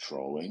of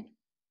trolling,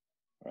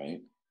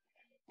 right?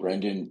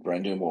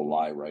 Brendan will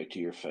lie right to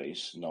your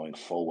face, knowing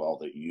full well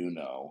that you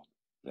know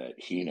that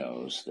he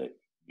knows that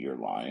you're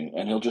lying,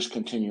 and he'll just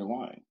continue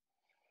lying.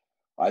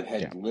 I've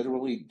had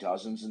literally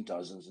dozens and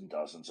dozens and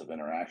dozens of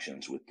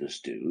interactions with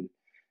this dude,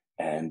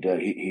 and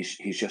he's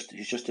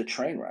just a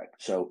train wreck.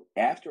 So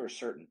after a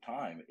certain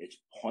time, it's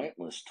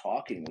pointless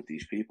talking with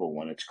these people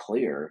when it's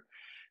clear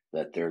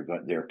that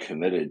they're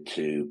committed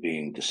to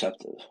being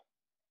deceptive.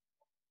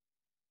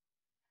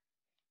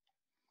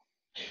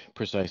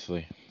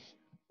 Precisely.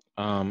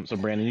 So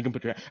Brandon, you can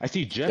put your. I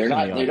see Jeff They're in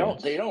not. the They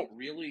audience. don't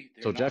really.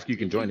 So Jeff, you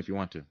can join if you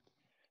want to.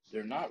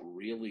 They're not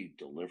really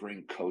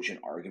delivering cogent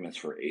arguments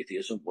for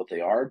atheism. What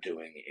they are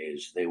doing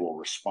is they will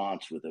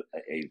respond with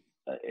a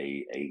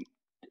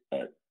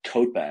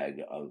tote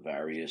bag of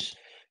various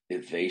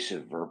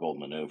evasive verbal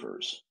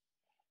maneuvers.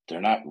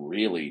 They're not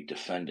really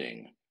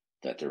defending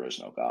that there is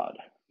no God.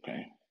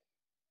 Okay.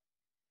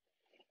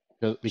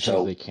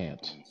 Because they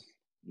can't.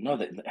 No,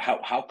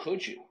 how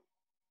could you?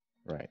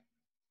 Right.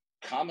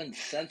 Common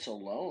sense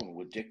alone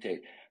would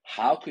dictate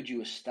how could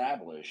you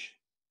establish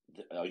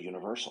a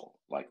universal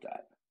like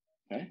that?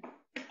 Okay?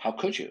 How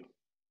could you?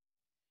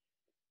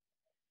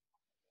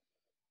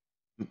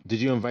 Did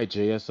you invite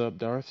JS up,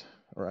 Darth,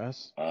 or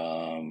S?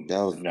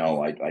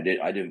 No, I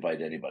didn't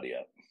invite anybody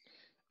up.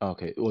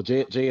 Okay. Well,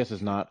 JS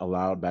is not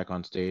allowed back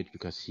on stage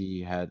because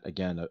he had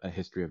again a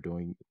history of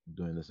doing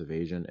this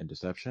evasion and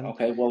deception.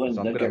 Okay, well then,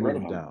 so I'm get rid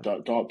of him him.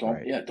 down.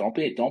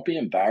 Don't be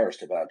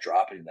embarrassed about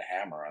dropping the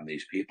hammer on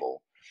these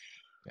people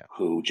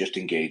who just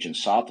engage in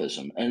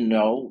sophism. And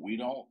no, we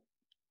don't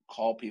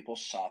call people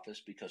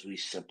sophists because we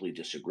simply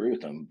disagree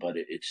with them, but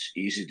it's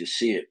easy to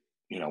see it,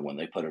 when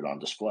they put it on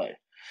display.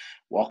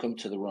 Welcome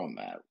to the room,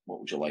 Matt. What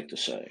would you like to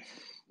say?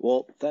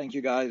 Well, thank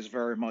you guys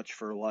very much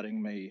for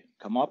letting me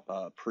come up.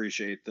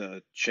 Appreciate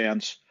the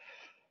chance.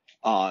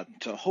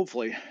 to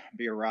hopefully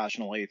be a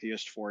rational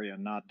atheist for you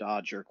and not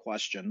dodge your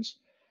questions.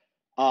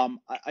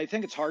 I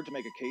think it's hard to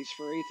make a case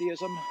for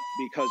atheism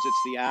because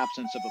it's the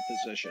absence of a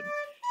position.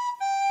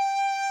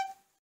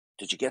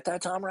 Did you get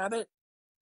that, Tom Rabbit?